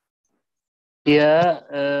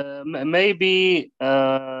 Yeah, maybe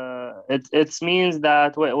it means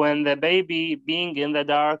that when the baby being in the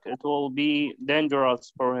dark, it will be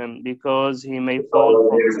dangerous for him because he may fall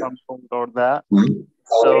from something or that.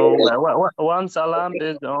 So once a lamp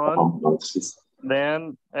is on,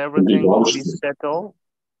 then everything will be settled,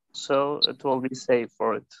 so it will be safe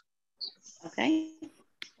for it. Okay.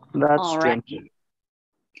 That's all right. gentle.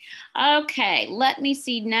 Okay, let me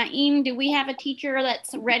see. Naeem, do we have a teacher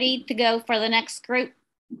that's ready to go for the next group?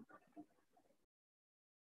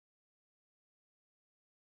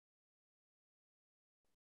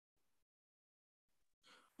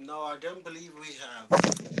 No, I don't believe we have.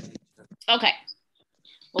 Okay.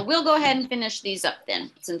 Well, we'll go ahead and finish these up then,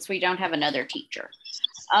 since we don't have another teacher.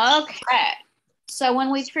 Okay. So when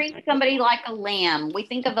we treat somebody like a lamb, we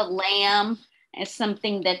think of a lamb as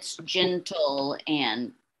something that's gentle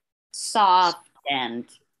and soft and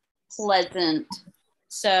pleasant.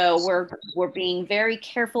 So we're being very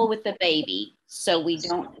careful with the baby so we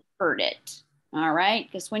don't hurt it. All right?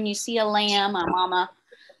 Because when you see a lamb, a mama,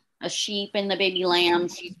 a sheep and the baby lamb,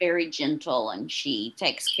 she's very gentle and she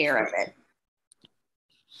takes care of it.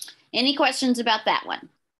 Any questions about that one?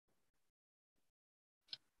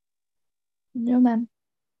 No, ma'am.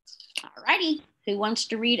 All righty. Who wants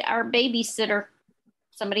to read our babysitter?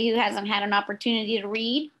 Somebody who hasn't had an opportunity to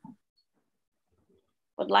read?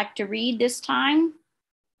 Would like to read this time?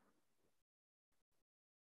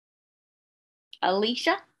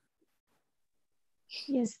 Alicia?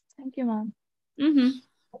 Yes, thank you, ma'am. Mm-hmm.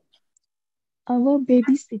 Our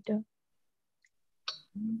babysitter.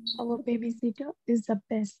 Our babysitter is the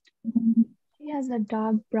best. She has a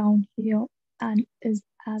dark brown hair and is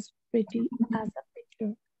as pretty as a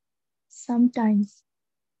picture. Sometimes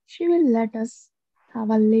she will let us have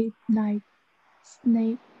a late night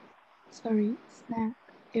snack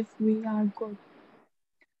if we are good.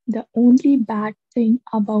 The only bad thing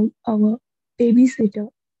about our babysitter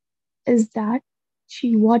is that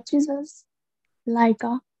she watches us like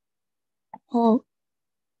a hawk.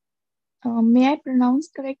 May I pronounce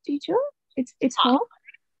correct, teacher? It's hawk.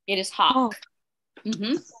 It is hawk.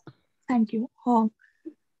 Mm-hmm. Thank you, hawk.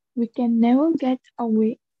 We can never get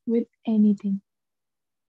away with anything.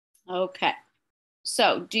 Okay.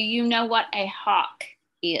 So, do you know what a hawk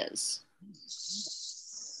is?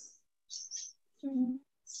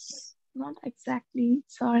 Not exactly.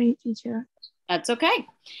 Sorry, teacher. That's okay.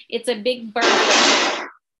 It's a big bird.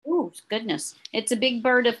 Oh, goodness. It's a big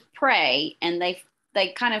bird of prey, and they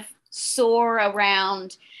kind of soar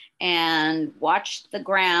around and watch the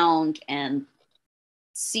ground and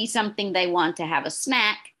see something they want to have a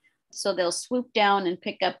snack. So they'll swoop down and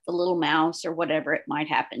pick up the little mouse or whatever it might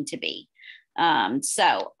happen to be.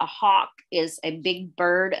 So a hawk is a big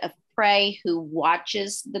bird of prey who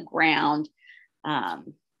watches the ground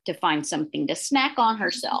to find something to snack on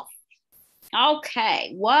herself.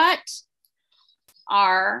 Okay, what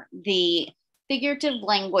are the figurative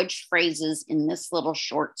language phrases in this little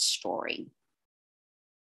short story?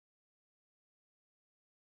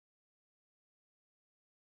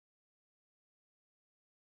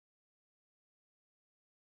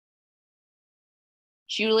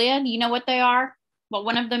 Julia, do you know what they are? What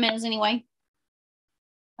one of them is anyway?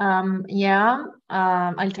 Yeah,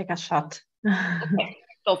 I'll take a shot. Okay,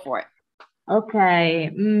 go for it. Okay.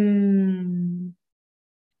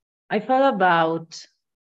 I thought about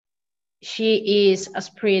she is as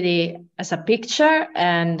pretty as a picture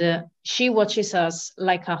and she watches us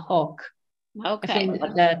like a hawk. Okay. I think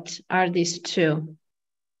that are these two.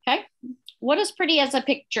 Okay. What does pretty as a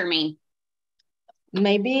picture mean?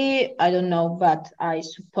 Maybe, I don't know, but I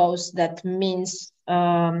suppose that means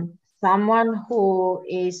someone who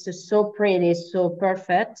is so pretty, so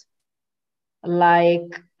perfect,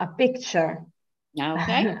 like a picture.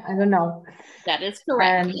 Okay. I don't know. That is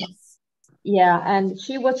correct. And, yes. yeah, and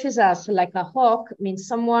she watches us like a hawk means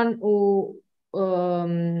someone who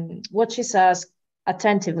watches us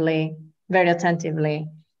attentively, very attentively,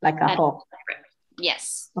 like a hawk.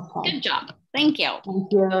 Yes. Okay. Good job. Thank you.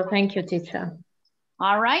 Thank you. Thank you, teacher.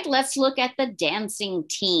 All right, let's look at the dancing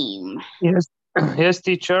team. Yes, yes,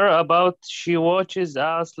 teacher. About she watches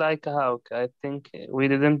us like a hawk. I think we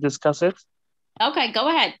didn't discuss it. Okay, go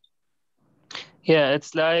ahead. Yeah,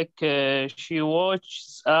 it's like she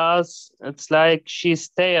watches us. It's like she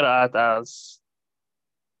stare at us.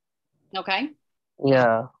 Okay.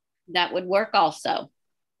 Yeah. That would work also.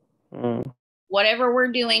 Whatever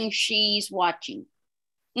we're doing, she's watching.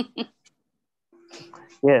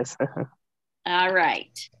 Yes. All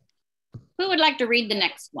right. Who would like to read the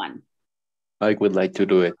next one? I would like to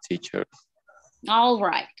do it, teacher. All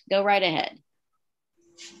right, go right ahead.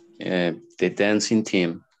 The dancing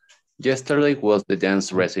team. Yesterday was the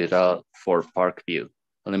dance recital for Parkview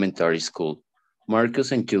Elementary School.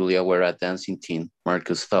 Marcus and Julia were a dancing team.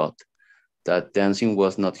 Marcus thought that dancing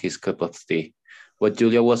was not his cup of tea, but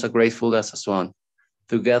Julia was as grateful as a swan.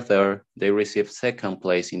 Together, they received second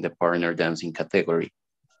place in the partner dancing category.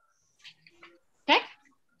 Okay.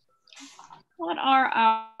 What are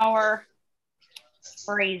our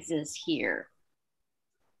phrases here?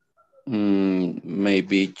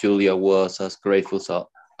 Maybe Julia was as grateful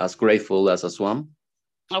as a swan.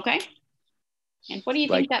 Okay. And what do you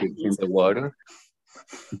like think that in means? the water.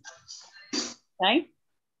 Okay.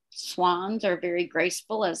 Swans are very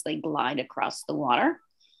graceful as they glide across the water.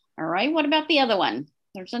 All right. What about the other one?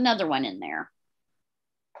 There's another one in there.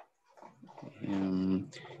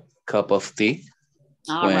 Cup of tea.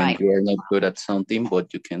 All when right. you are not good at something,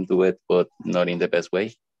 but you can do it, but not in the best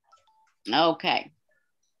way. Okay.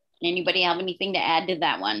 Anybody have anything to add to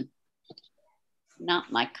that one?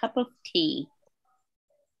 Not my cup of tea.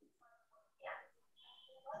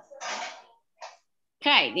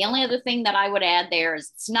 Okay, the only other thing that I would add there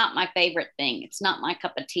is it's not my favorite thing. It's not my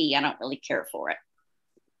cup of tea. I don't really care for it.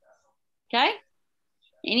 Okay,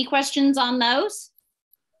 any questions on those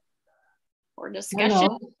or discussion?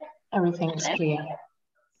 No, everything is clear.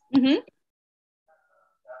 Mm-hmm.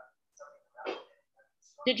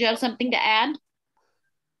 Did you have something to add?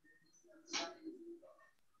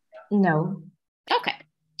 No. Okay.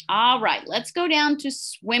 All right, let's go down to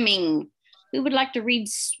swimming. Who would like to read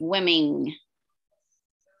swimming?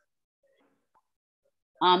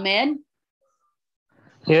 Ahmed?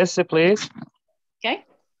 Yes, please. Okay.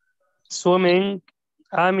 Swimming.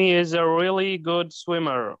 Amy is a really good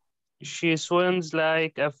swimmer. She swims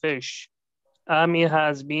like a fish. Amy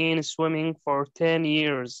has been swimming for 10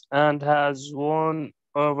 years and has won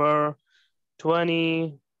over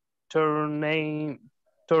 20 tournaments.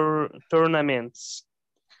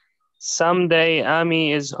 Someday,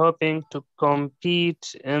 Amy is hoping to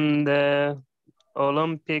compete in the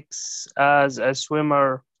Olympics as a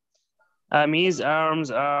swimmer. Amy's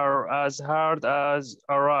arms are as hard as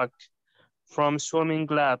a rock from swimming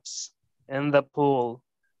laps in the pool.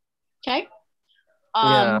 Okay.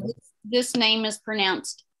 Yeah. This name is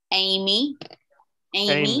pronounced Amy.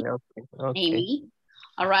 Amy. Okay. Amy.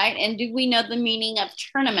 All right. And do we know the meaning of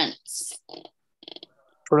tournaments?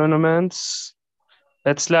 Tournaments.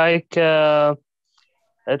 It's like when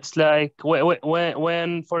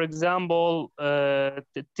for example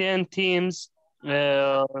 10 teams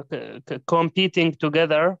competing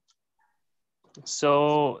together,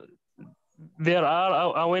 so there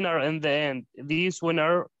are a winner in the end. These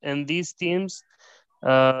winner and these teams,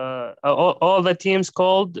 all the teams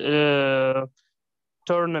called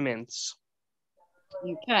tournaments.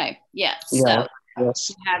 Okay. Yes. Yeah. So Yes.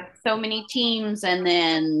 You have so many teams and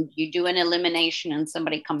then you do an elimination and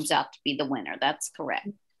somebody comes out to be the winner. That's correct.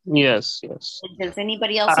 Yes, yes. Does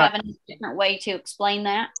anybody else have a different way to explain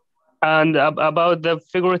that? And about the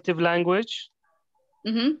figurative language?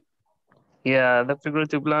 Mm-hmm. Yeah, the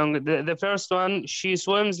figurative language. The first one, she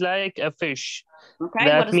swims like a fish. Okay.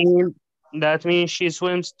 That means she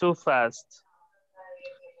swims too fast.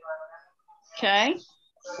 Okay.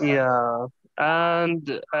 Yeah.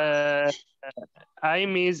 And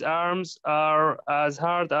Amy's arms are as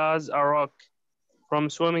hard as a rock from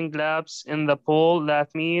swimming laps in the pool.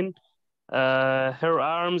 That means her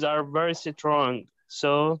arms are very strong.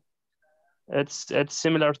 So it's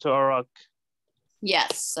similar to a rock.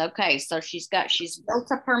 Yes. Okay. So she's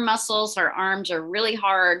built up her muscles. Her arms are really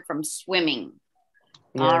hard from swimming.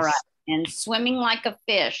 Yes. All right. And swimming like a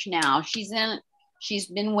fish. Now she's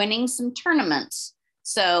been winning some tournaments.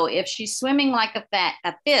 So if she's swimming like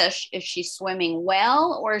a fish, is she swimming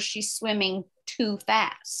well or is she swimming too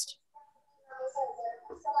fast?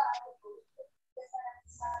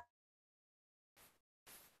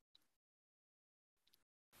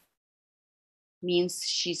 Means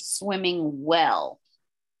she's swimming well.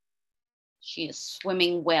 She is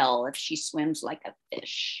swimming well if she swims like a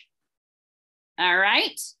fish. All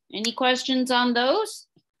right. Any questions on those?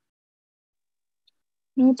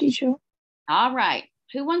 No, teacher. All right.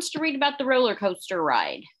 Who wants to read about the roller coaster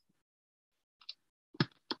ride?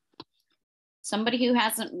 Somebody who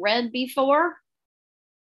hasn't read before?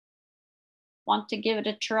 Want to give it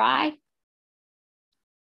a try?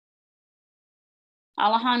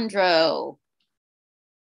 Alejandro.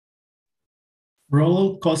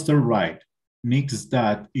 Roller coaster ride. Nick's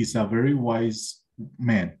dad is a very wise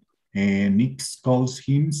man, and Nick calls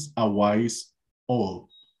him a wise owl.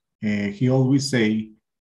 He always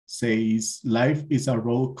says life is a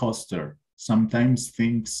roller coaster. Sometimes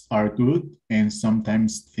things are good and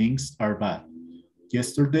sometimes things are bad.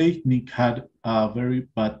 Yesterday, Nick had a very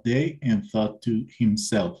bad day and thought to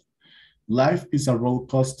himself, life is a roller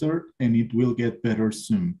coaster and it will get better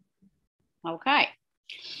soon. Okay.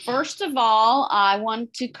 First of all, I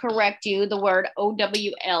want to correct you. The word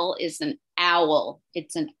OWL is an owl.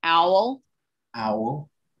 It's an owl. Owl.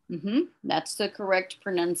 Mm-hmm. That's the correct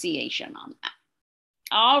pronunciation on that.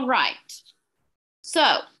 All right. So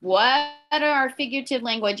what are our figurative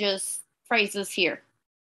languages phrases here?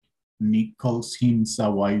 Nick calls him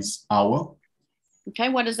a wise owl. Okay,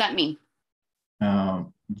 what does that mean?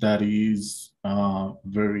 That is a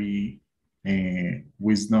very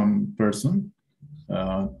wisdom person.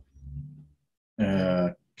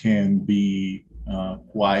 Can be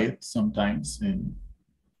quiet sometimes, and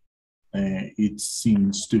it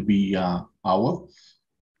seems to be owl.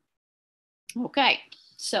 Okay,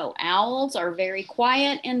 so owls are very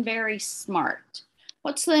quiet and very smart.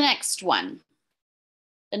 What's the next one?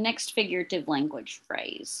 The next figurative language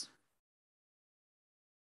phrase.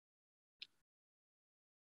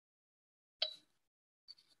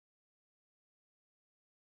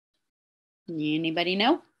 Anybody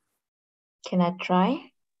know? Can I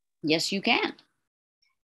try? Yes, you can.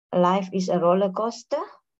 Life is a roller coaster.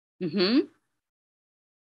 Mm-hmm.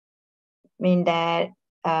 Mean that,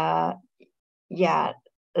 yeah,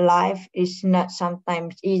 life is not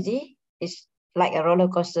sometimes easy. It's like a roller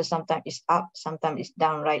coaster. Sometimes it's up, sometimes it's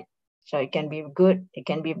down, right? So it can be good, it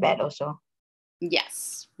can be bad also.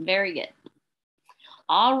 Yes, very good.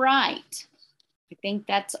 All right. I think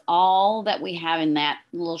that's all that we have in that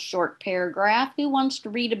little short paragraph. Who wants to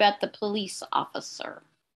read about the police officer?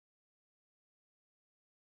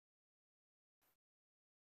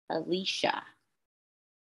 Alicia.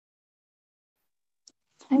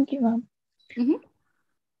 Thank you, ma'am. Mm-hmm.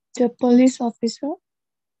 The police officer.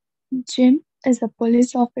 Jim is a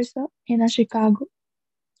police officer in Chicago,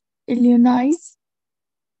 Illinois.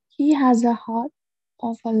 He has a heart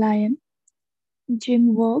of a lion.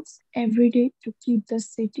 Jim works every day to keep the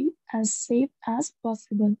city as safe as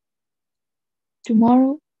possible.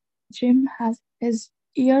 Tomorrow, Jim has his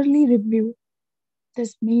yearly review.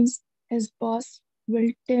 This means his boss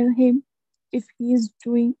will tell him if he is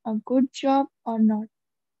doing a good job or not.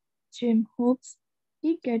 Jim hopes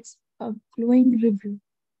he gets a glowing review.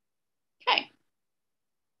 Okay.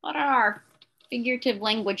 What are our figurative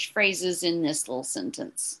language phrases in this little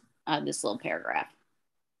sentence, this little paragraph?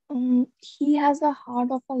 He has a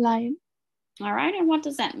heart of a lion. All right, and what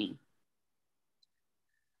does that mean?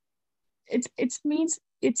 It means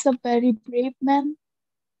it's a very brave man.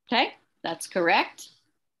 Okay, that's correct.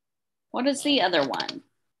 What is the other one?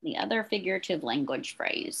 The other figurative language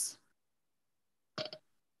phrase?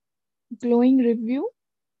 Glowing review.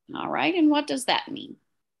 All right, and what does that mean?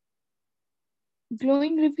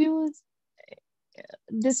 Glowing review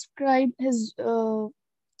describe his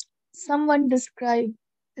someone describe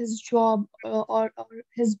his job or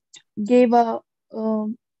his gave a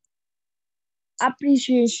um,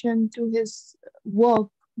 appreciation to his work,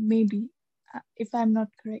 maybe, if I'm not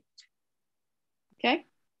correct. Okay.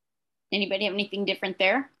 Anybody have anything different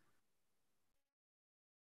there?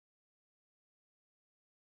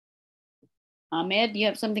 Ahmed, do you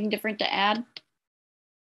have something different to add?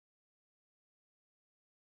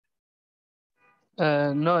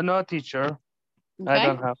 No, teacher. Okay. I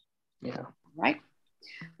don't have. Yeah. Right.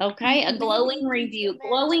 Okay, a glowing review.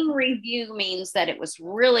 Glowing review means that it was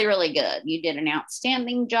really, really good. You did an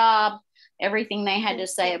outstanding job. Everything they had to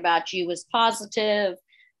say about you was positive,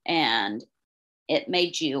 and it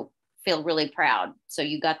made you feel really proud. So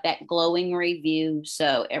you got that glowing review.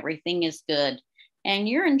 So everything is good. And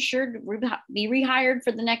you're insured to be rehired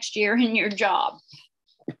for the next year in your job.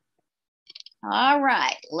 All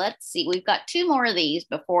right, let's see. We've got 2 more of these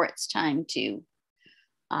before it's time to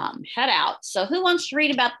head out. So who wants to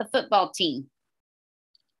read about the football team?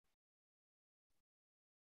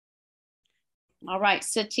 All right,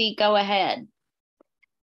 Sati, go ahead.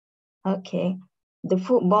 Okay. The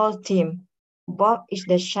football team. Bob is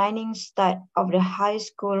the shining star of the high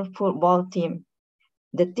school football team.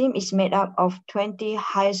 The team is made up of 20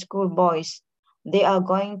 high school boys. They are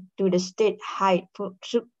going to the state high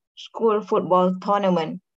school football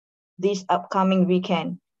tournament this upcoming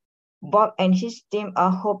weekend. Bob and his team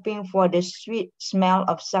are hoping for the sweet smell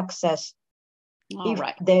of success. All if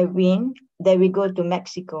right. they win, they will go to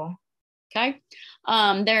Mexico. Okay.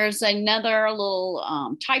 There's another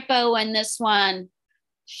little typo in this one.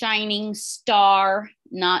 Shining star,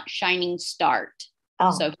 not shining start.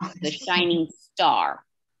 Oh. So the shining star.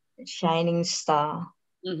 Shining star.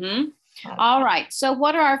 Mm-hmm. Okay. All right. So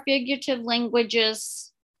what are our figurative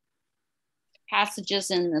languages passages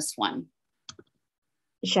in this one?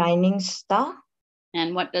 Shining star.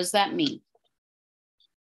 And what does that mean?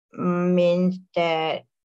 Means that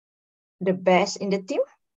the best in the team?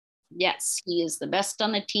 Yes, he is the best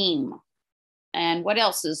on the team. And what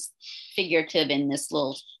else is figurative in this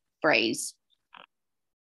little phrase?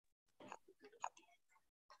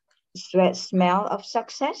 Sweet smell of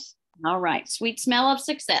success. All right, sweet smell of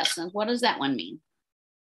success. And what does that one mean?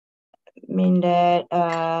 Mean that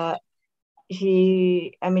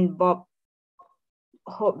Bob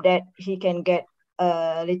hope that he can get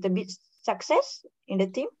a little bit success in the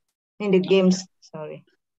team, in the games. Sorry.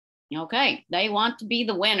 Okay, they want to be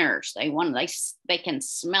the winners. They can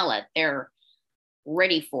smell it. They're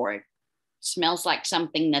ready for it. Smells like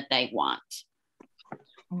something that they want.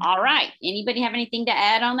 All right. Anybody have anything to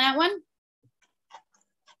add on that one?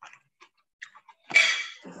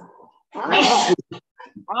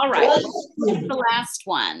 All right. The last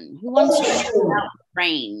one. Who wants to hear about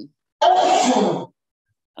rain? Oh,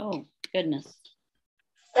 goodness.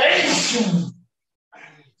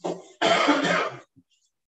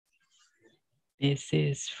 This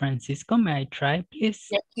is Francisco. May I try, please?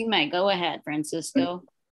 Yes, you may. Go ahead, Francisco.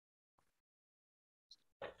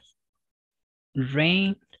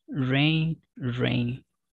 Rain, rain, rain.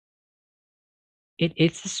 It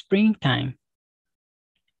is springtime.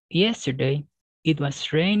 Yesterday, it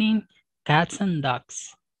was raining cats and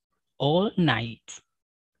dogs all night.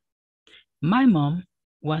 My mom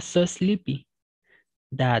was so sleepy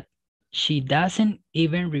that she doesn't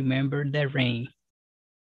even remember the rain.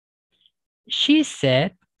 She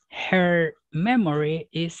said her memory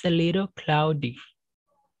is a little cloudy.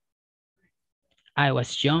 I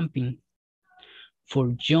was jumping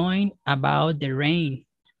for joy about the rain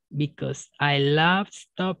because I love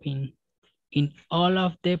stopping in all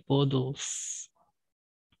of the puddles.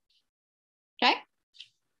 Okay.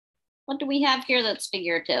 What do we have here that's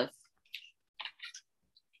figurative?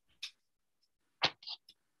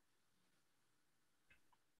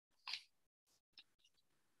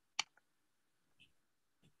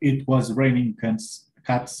 It was raining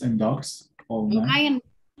cats and dogs all night. Okay, and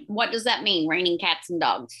what does that mean, raining cats and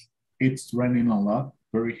dogs? It's raining a lot,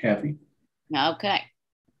 very heavy. Okay.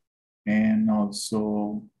 And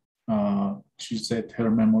also, she said her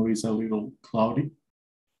memory is a little cloudy.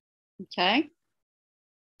 Okay.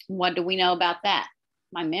 What do we know about that?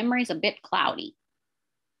 My memory is a bit cloudy.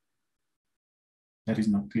 That is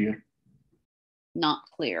not clear. Not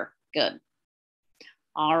clear. Good.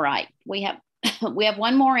 All right. We have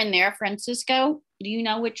one more in there. Francisco, do you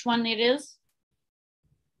know which one it is?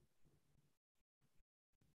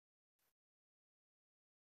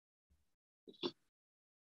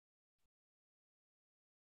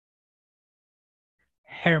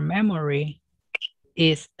 Her memory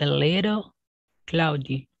is a little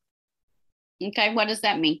cloudy. Okay, what does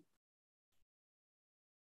that mean?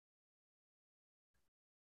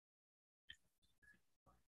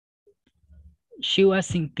 she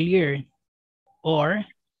wasn't clear, or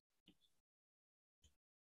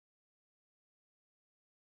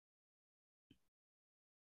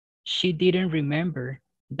she didn't remember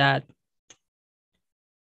that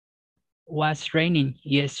was raining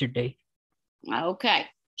yesterday. Okay,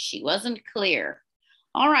 she wasn't clear.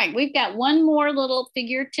 All right, we've got one more little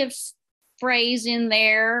figurative phrase in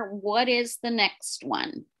there. What is the next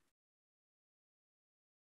one?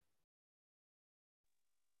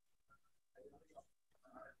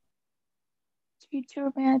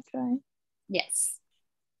 Teacher, may I try? Yes.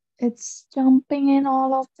 It's jumping in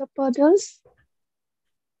all of the puddles.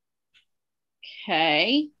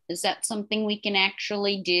 Okay, is that something we can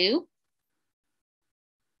actually do?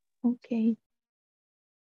 Okay.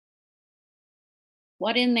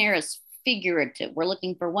 What in there is figurative? We're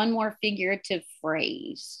looking for one more figurative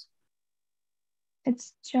phrase.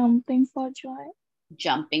 It's jumping for joy.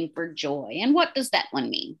 Jumping for joy. And what does that one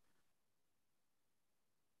mean?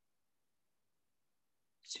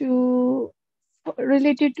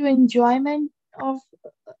 Related to enjoyment of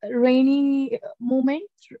rainy moment.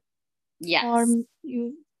 Yes. Or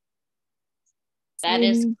that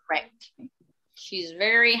is correct. She's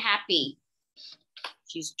very happy.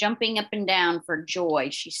 She's jumping up and down for joy.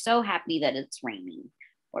 She's so happy that it's raining.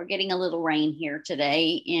 We're getting a little rain here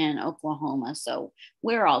today in Oklahoma, so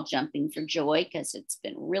we're all jumping for joy because it's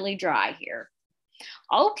been really dry here.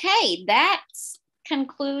 Okay, that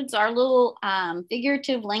concludes our little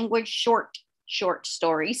figurative language short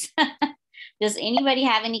stories. Does anybody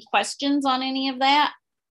have any questions on any of that?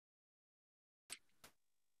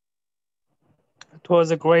 It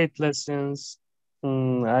was a great lessons.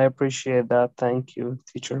 I appreciate that. Thank you,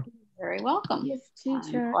 teacher. Very welcome. Yes,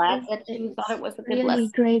 teacher. I'm glad that you thought it was a good really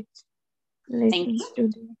lesson. Great lessons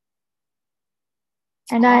today.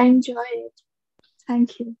 And I enjoy it.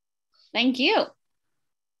 Thank you. Thank you.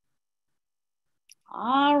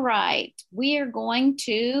 All right, we are going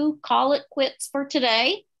to call it quits for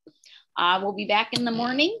today. I will be back in the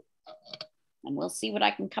morning and we'll see what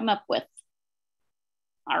I can come up with.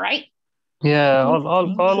 All right. Yeah,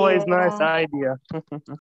 always nice idea.